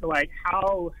backstep to, like,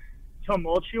 how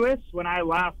tumultuous when I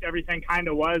left everything kind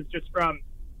of was, just from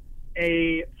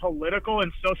a political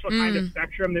and social kind of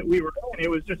spectrum that we were in. It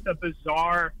was just a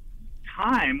bizarre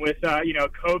time with,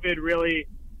 COVID really,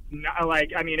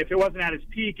 if it wasn't at its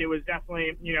peak, it was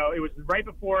definitely, it was right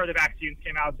before the vaccines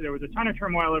came out, so there was a ton of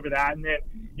turmoil over that, and then,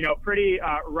 pretty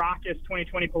raucous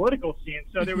 2020 political scene.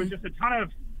 So there was just a ton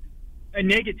of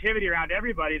negativity around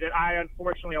everybody that I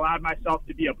unfortunately allowed myself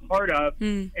to be a part of.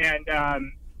 And,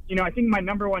 I think my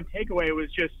number one takeaway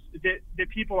was just that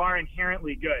people are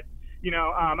inherently good.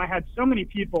 I had so many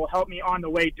people help me on the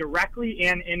way directly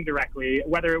and indirectly,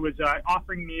 whether it was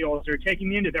offering meals or taking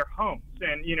me into their homes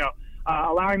and,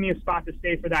 allowing me a spot to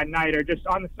stay for that night, or just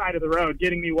on the side of the road,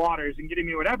 getting me waters and getting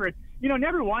me whatever.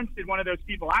 Never once did one of those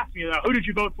people ask me, who did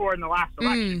you vote for in the last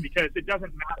election? Because it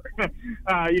doesn't matter.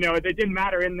 It didn't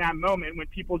matter in that moment when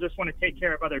people just want to take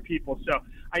care of other people. So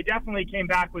I definitely came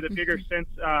back with a bigger sense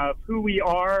of who we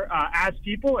are as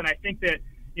people. And I think that,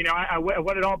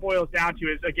 what it all boils down to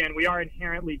is, again, we are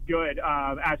inherently good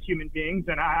as human beings.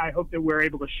 And I hope that we're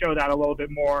able to show that a little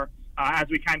bit more as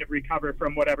we kind of recover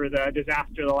from whatever the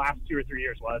disaster the last 2 or 3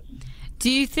 years was.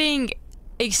 Do you think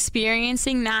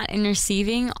experiencing that and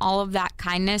receiving all of that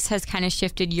kindness has kind of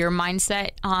shifted your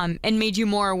mindset and made you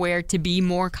more aware to be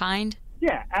more kind?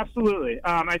 Yeah, absolutely.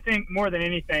 I think more than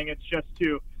anything, it's just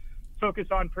to focus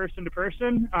on person to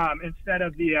person instead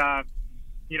of the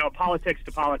politics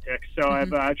to politics. So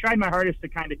I've tried my hardest to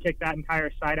kind of kick that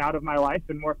entire side out of my life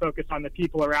and more focus on the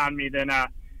people around me than,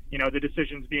 the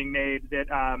decisions being made that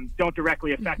don't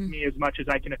directly affect me as much as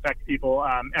I can affect people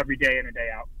every day in and day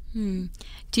out.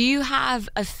 Do you have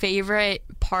a favorite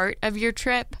part of your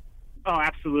trip? Oh,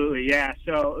 absolutely, yeah.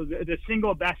 So the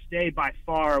single best day by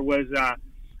far was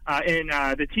in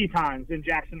the Tetons in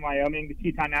Jackson, Wyoming, the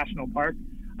Teton National Park.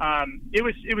 It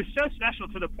was so special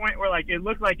to the point where like it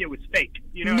looked like it was fake.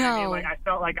 You know what I mean? Like I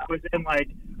felt like I was in like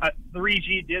a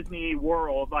 3G Disney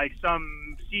World, like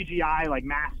some CGI like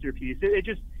masterpiece.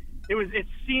 It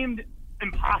seemed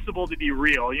impossible to be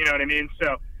real. You know what I mean?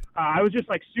 So I was just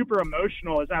like super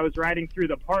emotional as I was riding through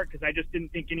the park because I just didn't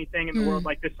think anything in the world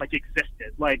like this like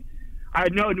existed. Like I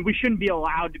know we shouldn't be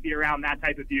allowed to be around that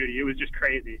type of beauty. It was just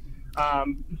crazy.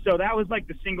 So that was like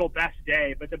the single best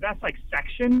day, but the best like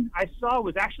section I saw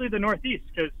was actually the Northeast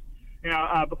because,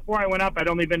 before I went up, I'd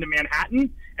only been to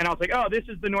Manhattan and I was like, oh, this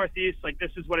is the Northeast. Like,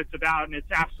 this is what it's about. And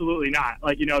it's absolutely not.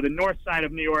 Like, the north side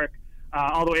of New York,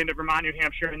 all the way into Vermont, New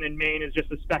Hampshire, and then Maine is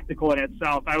just a spectacle in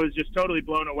itself. I was just totally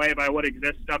blown away by what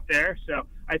exists up there. So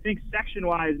I think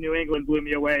section-wise, New England blew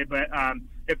me away. But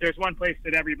if there's one place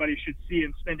that everybody should see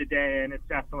and spend a day in, it's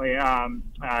definitely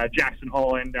Jackson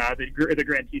Hole and the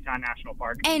Grand Teton National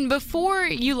Park. And before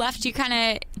you left, you kind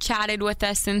of chatted with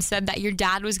us and said that your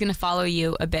dad was going to follow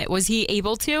you a bit. Was he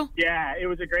able to? Yeah, it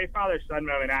was a great father-son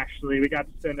moment, actually. We got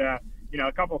to spend a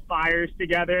couple fires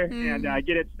together and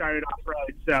get it started off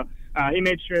right. So he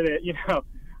made sure that,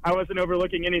 I wasn't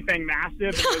overlooking anything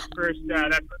massive in those first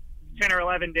 10 or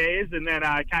 11 days, and then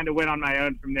I kind of went on my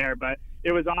own from there. But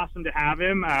it was awesome to have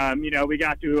him. We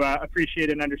got to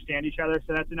appreciate and understand each other.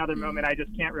 So that's another moment I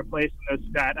just can't replace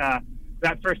that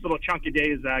first little chunk of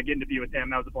days getting to be with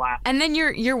him. That was a blast. And then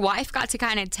your wife got to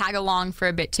kind of tag along for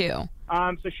a bit too.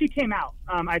 So she came out.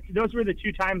 Those were the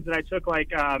two times that I took like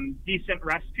decent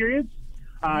rest periods.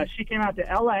 She came out to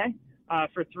LA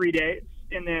for 3 days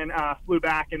and then flew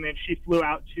back, and then she flew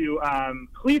out to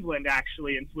Cleveland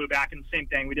actually and flew back, and same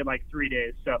thing. We did like 3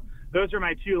 days. So those are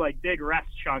my two like big rest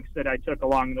chunks that I took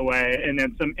along the way, and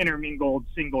then some intermingled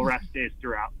single rest days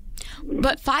throughout.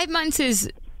 But 5 months is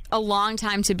a long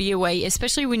time to be away,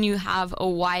 especially when you have a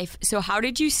wife. So how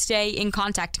did you stay in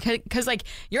contact? Because like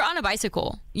you're on a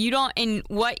bicycle, and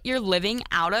what you're living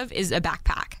out of is a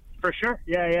backpack. For sure.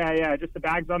 Yeah. Just the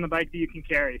bags on the bike that you can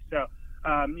carry. So,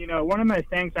 one of my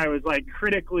things I was like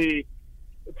critically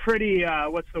pretty,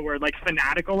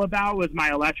 fanatical about was my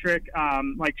electric,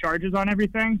 charges on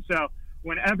everything. So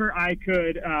whenever I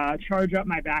could charge up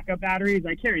my backup batteries,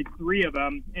 I carried 3 of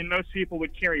them, and most people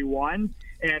would carry 1.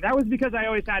 And that was because I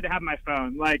always had to have my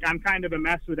phone. Like, I'm kind of a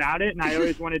mess without it, and I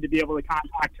always wanted to be able to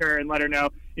contact her and let her know,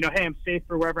 hey, I'm safe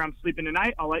for wherever I'm sleeping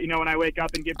tonight. I'll let you know when I wake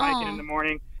up and get biking in the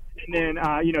morning. And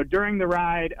then, during the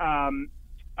ride,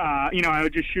 I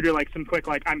would just shoot her like some quick,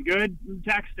 like, I'm good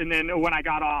text. And then when I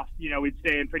got off, we'd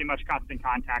stay in pretty much constant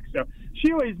contact. So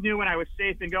she always knew when I was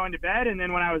safe and going to bed, and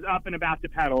then when I was up and about to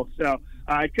pedal. So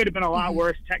it could have been a lot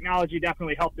worse. Technology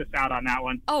definitely helped us out on that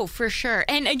one. Oh, for sure.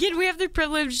 And again, we have the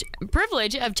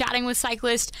privilege of chatting with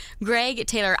cyclist Greg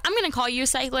Taylor. I'm going to call you a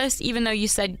cyclist, even though you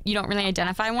said you don't really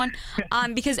identify one,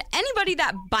 because anybody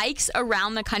that bikes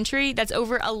around the country that's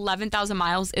over 11,000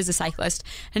 miles is a cyclist,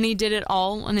 and he did it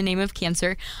all in the name of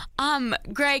cancer.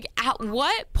 Greg, at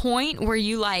what point were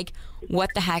you like,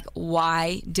 what the heck?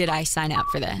 Why did I sign up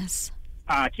for this?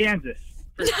 Kansas.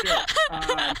 For sure.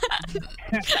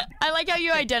 I like how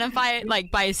you identify it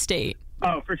like by state.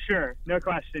 Oh, for sure. No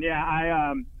question. Yeah.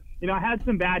 I had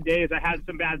some bad days. I had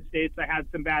some bad states. I had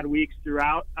some bad weeks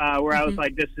throughout where I was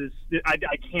like,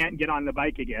 I can't get on the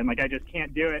bike again. Like, I just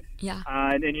can't do it. Yeah.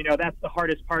 And that's the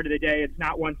hardest part of the day. It's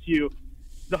not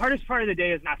the hardest part of the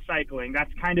day is not cycling.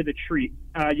 That's kind of the treat.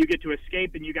 You get to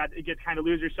escape and you get to kind of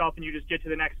lose yourself and you just get to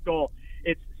the next goal.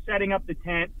 It's setting up the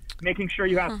tent, making sure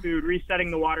you have food,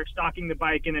 resetting the water, stocking the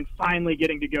bike, and then finally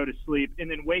getting to go to sleep, and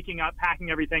then waking up,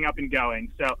 packing everything up, and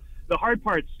going. So the hard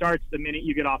part starts the minute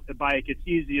you get off the bike. It's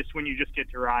easiest when you just get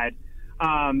to ride.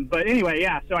 But anyway,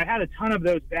 yeah, so I had a ton of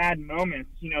those bad moments,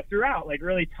 throughout, like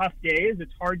really tough days.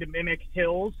 It's hard to mimic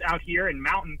hills out here and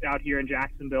mountains out here in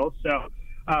Jacksonville. So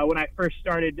when I first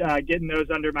started getting those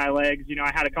under my legs,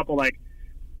 I had a couple like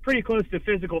pretty close to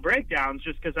physical breakdowns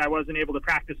just because I wasn't able to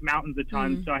practice mountains a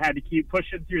ton. So I had to keep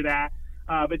pushing through that.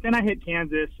 But then I hit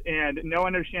Kansas, and no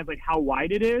one understands like how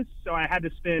wide it is. So I had to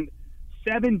spend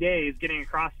 7 days getting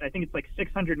across. I think it's like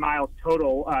 600 miles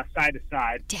total, side to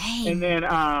side. Dang. And then,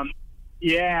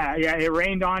 it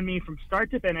rained on me from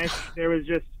start to finish. There was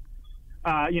just,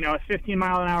 a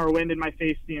 15-mile-an-hour wind in my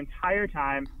face the entire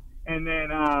time. And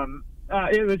then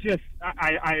It was just,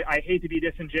 I hate to be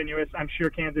disingenuous. I'm sure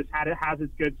Kansas has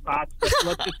its good spots, but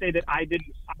let's just say that I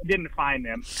didn't find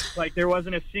them. Like, there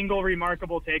wasn't a single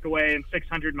remarkable takeaway in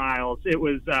 600 miles. It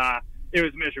was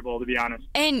miserable, to be honest.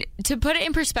 And to put it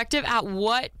in perspective, at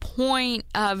what point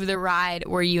of the ride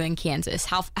were you in Kansas?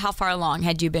 How far along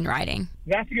had you been riding?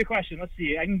 That's a good question. Let's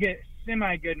see. I can get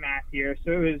semi-good math here.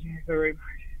 So it was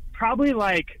probably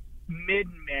like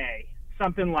mid-May.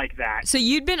 Something like that. So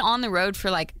you'd been on the road for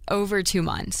like over 2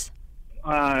 months.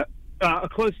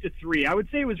 Close to 3. I would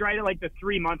say it was right at like the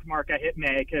 3-month mark I hit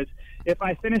May, because if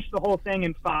I finished the whole thing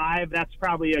in 5, that's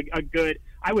probably a good.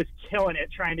 I was killing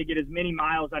it trying to get as many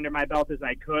miles under my belt as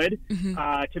I could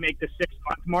to make the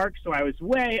 6-month mark. So I was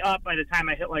way up by the time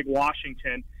I hit like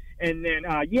Washington. And then,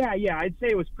 I'd say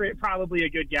it was probably a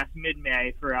good guess,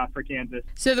 mid-May for Kansas.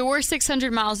 So the worst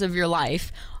 600 miles of your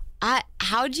life.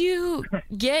 How'd you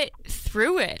get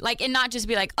through it? Like, and not just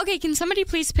be like, okay, can somebody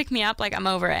please pick me up? Like, I'm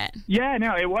over it. Yeah,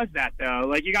 no, it was that, though.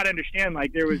 Like, you got to understand,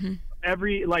 like, there was I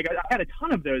had a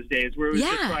ton of those days where it was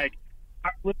just like, I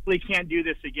literally can't do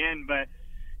this again. But,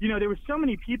 you know, there were so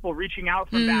many people reaching out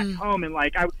from back home, and,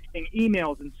 like, I was getting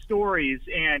emails and stories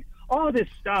and all of this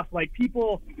stuff. Like,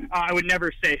 people, I would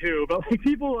never say who, but, like,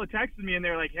 people texted me, and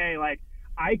they're like, hey, like,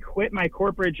 I quit my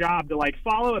corporate job to, like,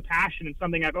 follow a passion and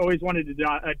something I've always wanted to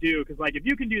do. Because, like, if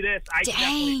you can do this, I can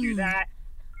definitely do that.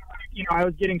 You know, I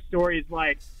was getting stories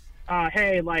like,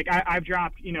 hey, like, I've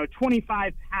dropped,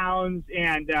 25 pounds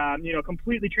and,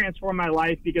 completely transformed my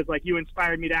life because, like, you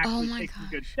inspired me to actually take some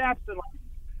good steps. And, like,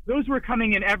 those were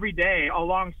coming in every day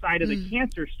alongside of the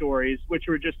cancer stories, which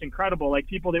were just incredible. Like,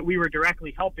 people that we were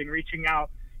directly helping, reaching out,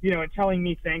 and telling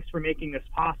me thanks for making this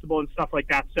possible and stuff like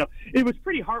that. So it was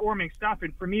pretty heartwarming stuff.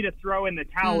 And for me to throw in the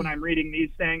towel when I'm reading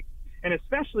these things, and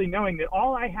especially knowing that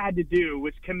all I had to do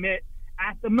was commit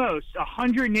at the most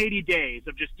 180 days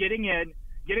of just getting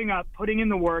up, putting in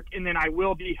the work, and then I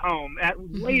will be home at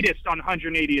latest on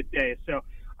 180th day. So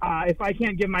if I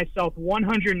can't give myself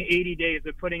 180 days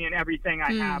of putting in everything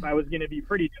I have, I was going to be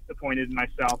pretty disappointed in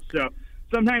myself. So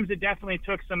sometimes it definitely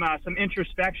took some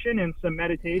introspection and some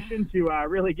meditation to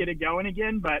really get it going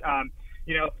again. But,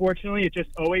 fortunately, it just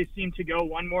always seemed to go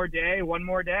one more day.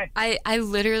 I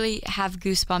literally have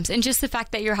goosebumps. And just the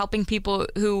fact that you're helping people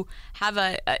who have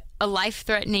a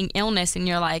life-threatening illness, and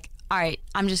you're like, all right,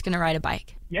 I'm just going to ride a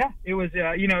bike. Yeah, it was, it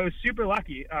was super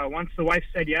lucky. Once the wife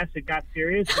said yes, it got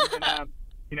serious. And then,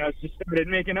 just started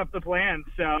making up the plan.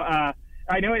 So,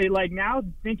 I know it, like, now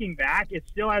thinking back, it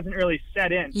still hasn't really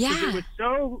set in. Yeah.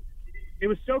 It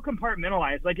was so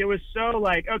compartmentalized. Like, it was so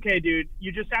like, okay, dude,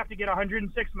 you just have to get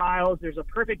 106 miles. There's a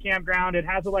perfect campground. It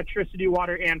has electricity,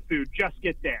 water, and food. Just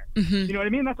get there. You know what I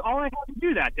mean? That's all I had to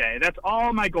do that day. That's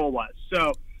all my goal was.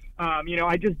 So,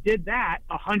 I just did that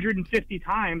 150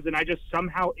 times, and I just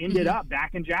somehow ended up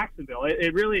back in Jacksonville.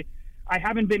 It really... I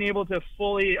haven't been able to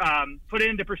fully put it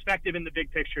into perspective in the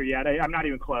big picture yet. I'm not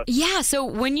even close. Yeah, so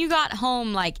when you got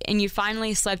home, like, and you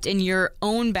finally slept in your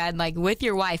own bed, like, with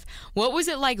your wife, what was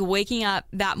it like waking up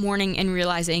that morning and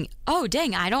realizing, oh,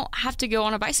 dang, I don't have to go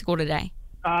on a bicycle today?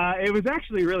 It was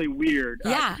actually really weird,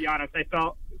 to be honest.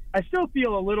 I still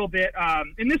feel a little bit,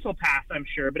 and this will pass, I'm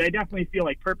sure, but I definitely feel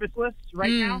like purposeless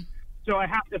right now. So I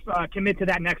have to commit to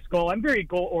that next goal. I'm very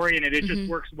goal-oriented. It just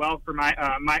works well for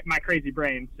my crazy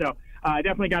brain. So I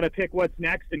definitely got to pick what's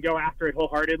next and go after it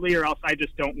wholeheartedly, or else I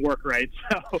just don't work right.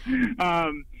 So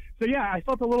yeah, I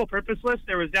felt a little purposeless.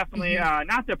 There was definitely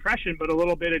not depression, but a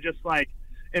little bit of just like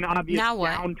an obvious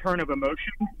downturn of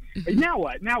emotion. Now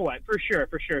what? For sure.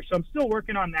 So I'm still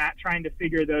working on that, trying to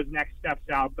figure those next steps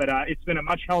out. But it's been a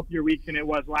much healthier week than it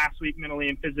was last week, mentally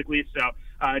and physically. So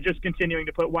just continuing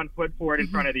to put one foot forward in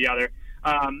front of the other.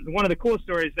 One of the cool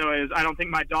stories, though, is I don't think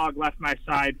my dog left my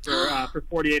side for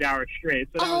 48 hours straight.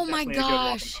 So oh my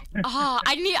gosh!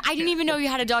 I didn't even know you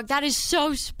had a dog. That is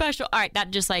so special. All right,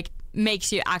 that just like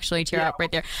makes you actually tear up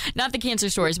right there. Not the cancer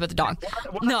stories, but the dog.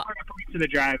 No. To the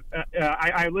drive,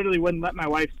 I literally wouldn't let my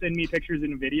wife send me pictures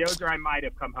and videos, or I might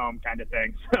have come home, kind of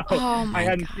thing. So I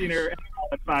hadn't seen her in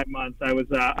 5 months. I was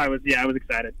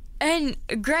excited. And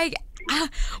Greg,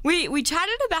 we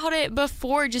chatted about it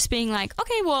before, just being like,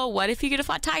 okay, well, what if you get a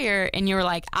flat tire? And you were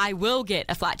like, I will get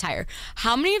a flat tire.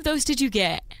 How many of those did you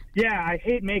get? Yeah, I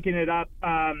hate making it up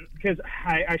because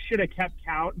I should have kept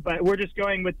count, but we're just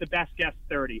going with the best guess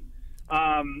 30.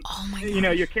 Oh my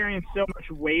gosh. You're carrying so much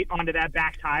weight onto that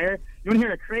back tire. You want to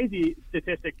hear a crazy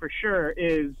statistic for sure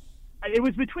is it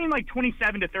was between like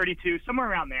 27 to 32,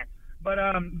 somewhere around there. But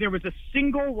there was a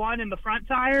single one in the front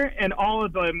tire, and all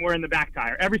of them were in the back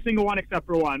tire. Every single one except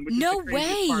for one. Which no is the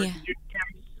way. part. You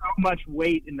carry so much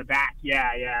weight in the back.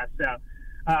 Yeah. So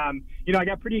I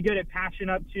got pretty good at patching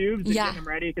up tubes and getting them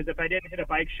ready, because if I didn't hit a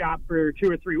bike shop for 2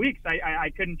 or 3 weeks,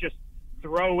 I couldn't just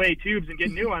throw away tubes and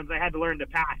get new ones. I had to learn to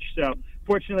patch. So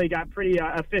fortunately got pretty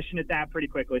efficient at that pretty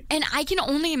quickly. And I can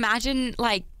only imagine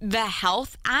like the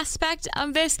health aspect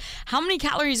of this. How many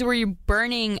calories were you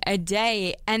burning a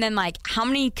day? And then like how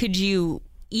many could you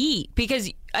eat?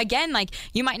 Because again, like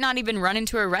you might not even run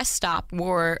into a rest stop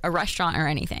or a restaurant or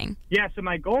anything. Yeah, so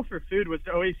my goal for food was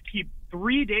to always keep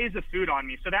 3 days of food on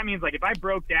me. So that means like if I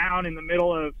broke down in the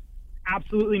middle of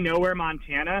absolutely nowhere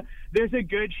Montana, there's a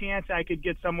good chance I could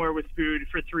get somewhere with food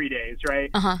for 3 days, right?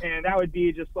 And that would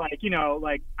be just like,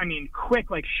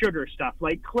 quick like sugar stuff,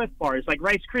 like Cliff Bars, like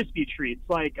Rice Krispie treats,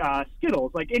 like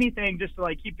Skittles, like anything just to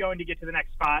like keep going to get to the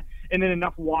next spot, and then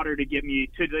enough water to get me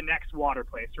to the next water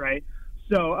place, right?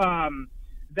 So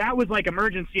that was like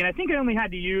emergency, and I think I only had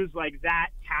to use like that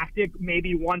tactic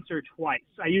maybe once or twice.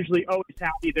 I usually always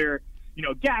have either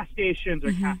gas stations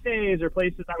or cafes or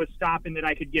places I was stopping that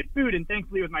I could get food. And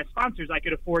thankfully with my sponsors, I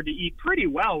could afford to eat pretty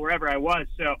well wherever I was.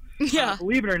 So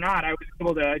believe it or not, I was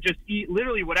able to just eat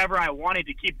literally whatever I wanted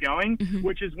to keep going,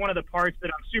 which is one of the parts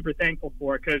that I'm super thankful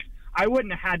for, because I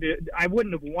wouldn't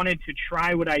have wanted to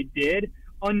try what I did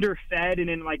underfed and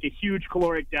in like a huge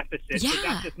caloric deficit. So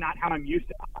that's just not how I'm used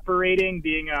to operating,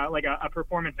 being a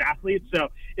performance athlete. So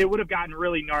it would have gotten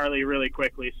really gnarly really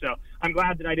quickly. So I'm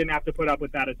glad that I didn't have to put up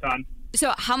with that a ton.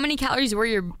 So how many calories were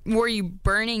you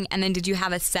burning, and then did you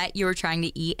have a set you were trying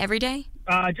to eat every day?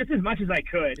 Just as much as I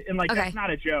could. And that's not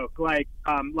a joke. Like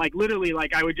literally,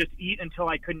 like I would just eat until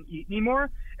I couldn't eat anymore.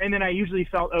 And then I usually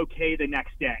felt okay the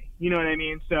next day. You know what I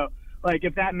mean? So like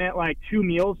if that meant like 2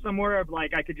 meals somewhere,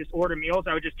 like I could just order meals,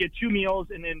 I would just get 2 meals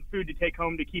and then food to take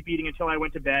home to keep eating until I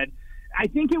went to bed. I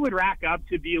think it would rack up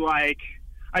to be like,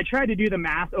 I tried to do the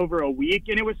math over a week,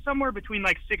 and it was somewhere between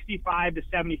like 6,500 to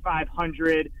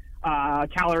 7,500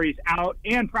 calories out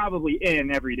and probably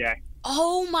in every day.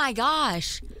 Oh my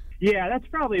gosh. Yeah, that's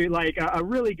probably like a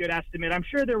really good estimate. I'm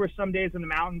sure there were some days in the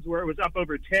mountains where it was up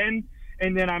over 10,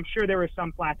 and then I'm sure there were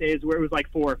some flat days where it was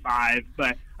like 4 or 5.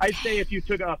 But I'd say if you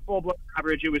took a full-blown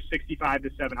average, it was 65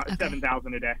 to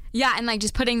 7,000 a day. Yeah, and like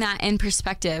just putting that in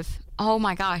perspective. Oh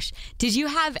my gosh. Did you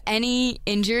have any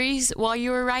injuries while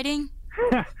you were riding?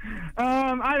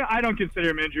 I don't consider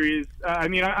them injuries.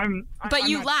 I'm you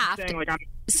laughed. Saying, like,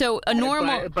 so a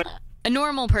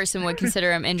normal person would consider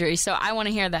them injuries. So I want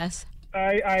to hear this.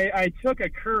 I took a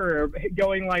curve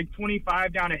going like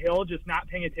 25 down a hill, just not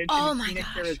paying attention in Phoenix,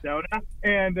 Arizona.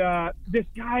 And this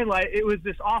guy, like, it was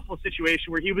this awful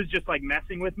situation where he was just like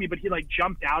messing with me, but he like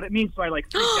jumped out at me. So I like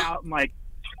freaked out and like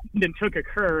then took a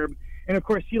curb. And of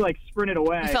course he like sprinted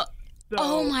away.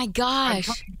 Oh my gosh.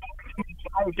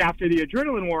 After the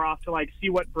adrenaline wore off to like see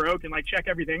what broke and like check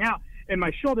everything out. And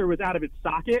my shoulder was out of its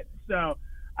socket. So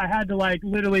I had to like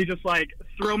literally just like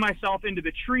throw myself into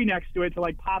the tree next to it to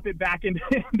like pop it back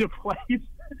into place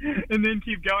and then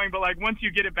keep going. But like once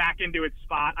you get it back into its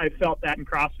spot, I felt that in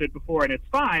CrossFit before and it's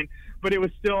fine. But it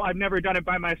was still, I've never done it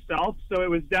by myself. So it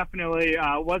was definitely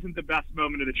wasn't the best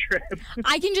moment of the trip.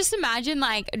 I can just imagine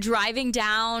like driving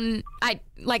down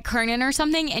like Kernan or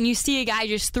something, and you see a guy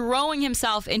just throwing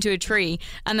himself into a tree,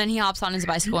 and then he hops on his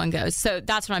bicycle and goes. So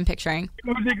that's what I'm picturing.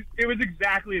 It was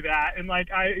exactly that. And like,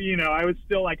 I was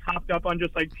still like hopped up on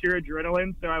just like pure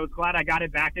adrenaline. So I was glad I got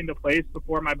it back into place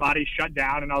before my body shut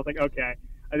down. And I was like, okay.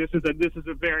 This is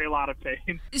a very lot of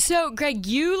pain. So, Greg,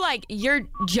 you're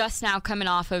just now coming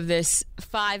off of this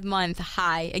 5-month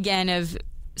high, again, of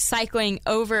cycling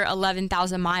over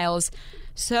 11,000 miles.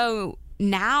 So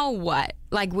now what?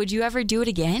 Like, would you ever do it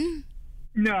again?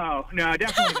 No,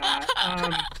 definitely not.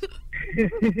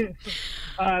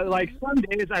 Like some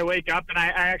days I wake up and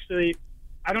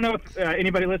I don't know if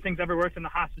anybody listening's ever worked in the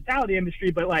hospitality industry,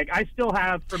 but like I still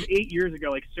have from 8 years ago,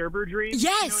 like server dreams.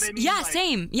 Yes. You know what I mean? Yeah. Like,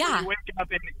 Same. Yeah. You wake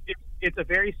up and it's a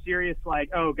very serious,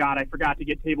 like, oh God, I forgot to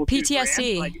get table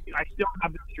PTSD. Like I still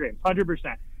have those dreams,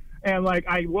 100%. And like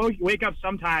I wake up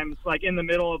sometimes like in the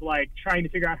middle of like trying to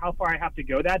figure out how far I have to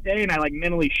go that day, and I like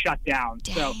mentally shut down.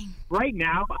 Dang. So right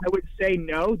now I would say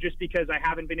no, just because I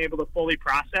haven't been able to fully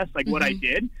process like what I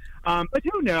did. But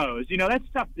who knows? That's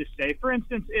tough to say. For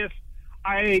instance, if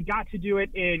I got to do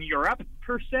it in Europe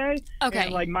per se. Okay.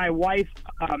 And like my wife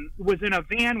was in a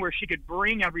van where she could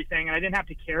bring everything and I didn't have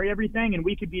to carry everything and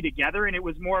we could be together, and it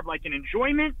was more of like an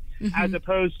enjoyment as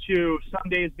opposed to some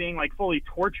days being like fully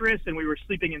torturous and we were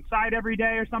sleeping inside every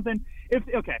day or something. If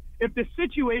the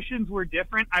situations were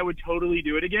different, I would totally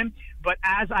do it again. But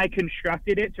as I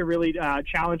constructed it to really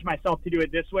challenge myself to do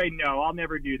it this way, no, I'll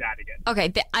never do that again.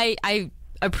 Okay. I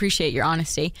appreciate your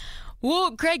honesty.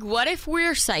 Well, Greg, what if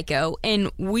we're psycho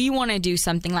and we want to do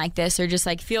something like this, or just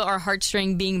like feel our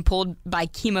heartstring being pulled by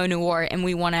Chemo Noir and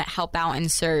we want to help out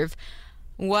and serve?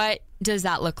 What does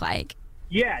that look like?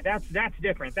 Yeah, that's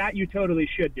different. That you totally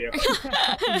should do.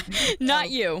 Not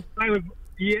you.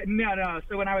 No.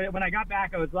 So when I got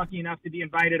back, I was lucky enough to be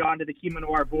invited onto the Chemo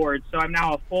Noir board. So I'm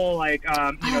now a full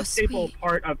staple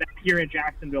part of that here in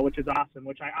Jacksonville, which is awesome.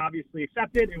 Which I obviously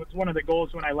accepted. It was one of the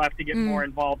goals when I left to get more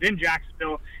involved in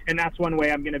Jacksonville, and that's one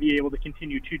way I'm going to be able to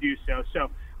continue to do so. So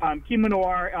Chemo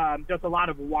Noir does a lot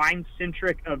of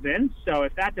wine-centric events. So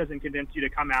if that doesn't convince you to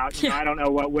come out, I don't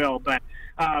know what will. But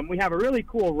we have a really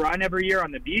cool run every year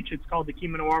on the beach. It's called the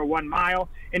Chemo Noir 1 Mile,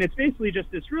 and it's basically just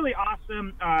this really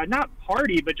awesome, not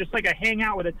party, but just like a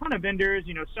hangout with a ton of vendors.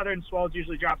 Southern Swells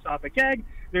usually drops off a keg.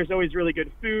 There's always really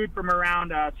good food from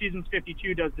around. Seasons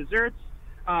 52 does desserts.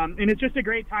 And it's just a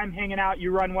great time hanging out. You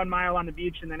run 1 mile on the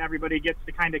beach, and then everybody gets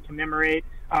to kind of commemorate.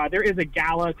 There is a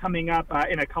gala coming up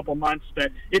in a couple months,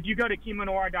 but if you go to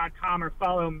chemonoir.com or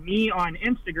follow me on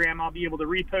Instagram, I'll be able to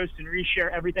repost and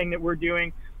reshare everything that we're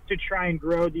doing to try and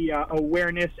grow the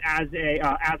awareness as a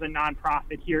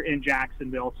nonprofit here in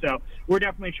Jacksonville. So we're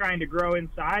definitely trying to grow in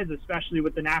size, especially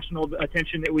with the national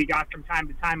attention that we got from time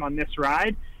to time on this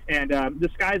ride. And the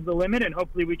sky's the limit, and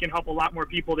hopefully we can help a lot more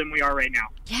people than we are right now.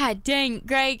 Yeah, dang.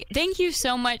 Greg, thank you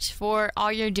so much for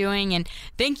all you're doing, and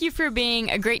thank you for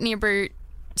being a great neighbor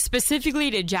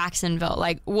specifically to Jacksonville.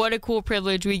 Like, what a cool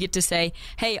privilege we get to say,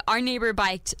 hey, our neighbor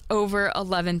biked over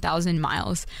 11,000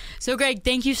 miles. So, Greg,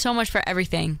 thank you so much for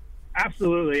everything.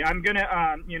 Absolutely. I'm going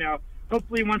to,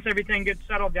 hopefully once everything gets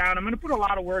settled down, I'm going to put a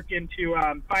lot of work into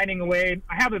finding a way.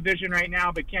 I have a vision right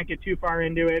now, but can't get too far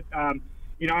into it.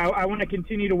 I want to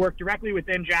continue to work directly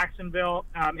within Jacksonville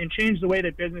and change the way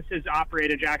that businesses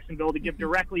operate in Jacksonville to give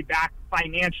directly back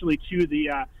financially to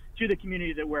the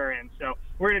community that we're in. So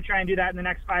we're going to try and do that in the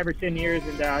next 5 or 10 years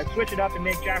and switch it up and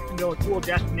make Jacksonville a cool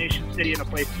destination city and a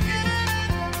place to be.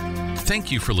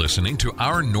 Thank you for listening to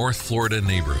Our North Florida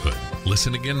Neighborhood.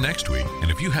 Listen again next week, and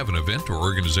if you have an event or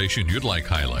organization you'd like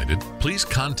highlighted, please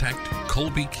contact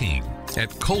Colby King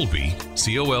at Colby,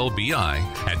 COLBI,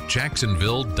 at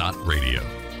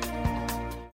jacksonville.radio.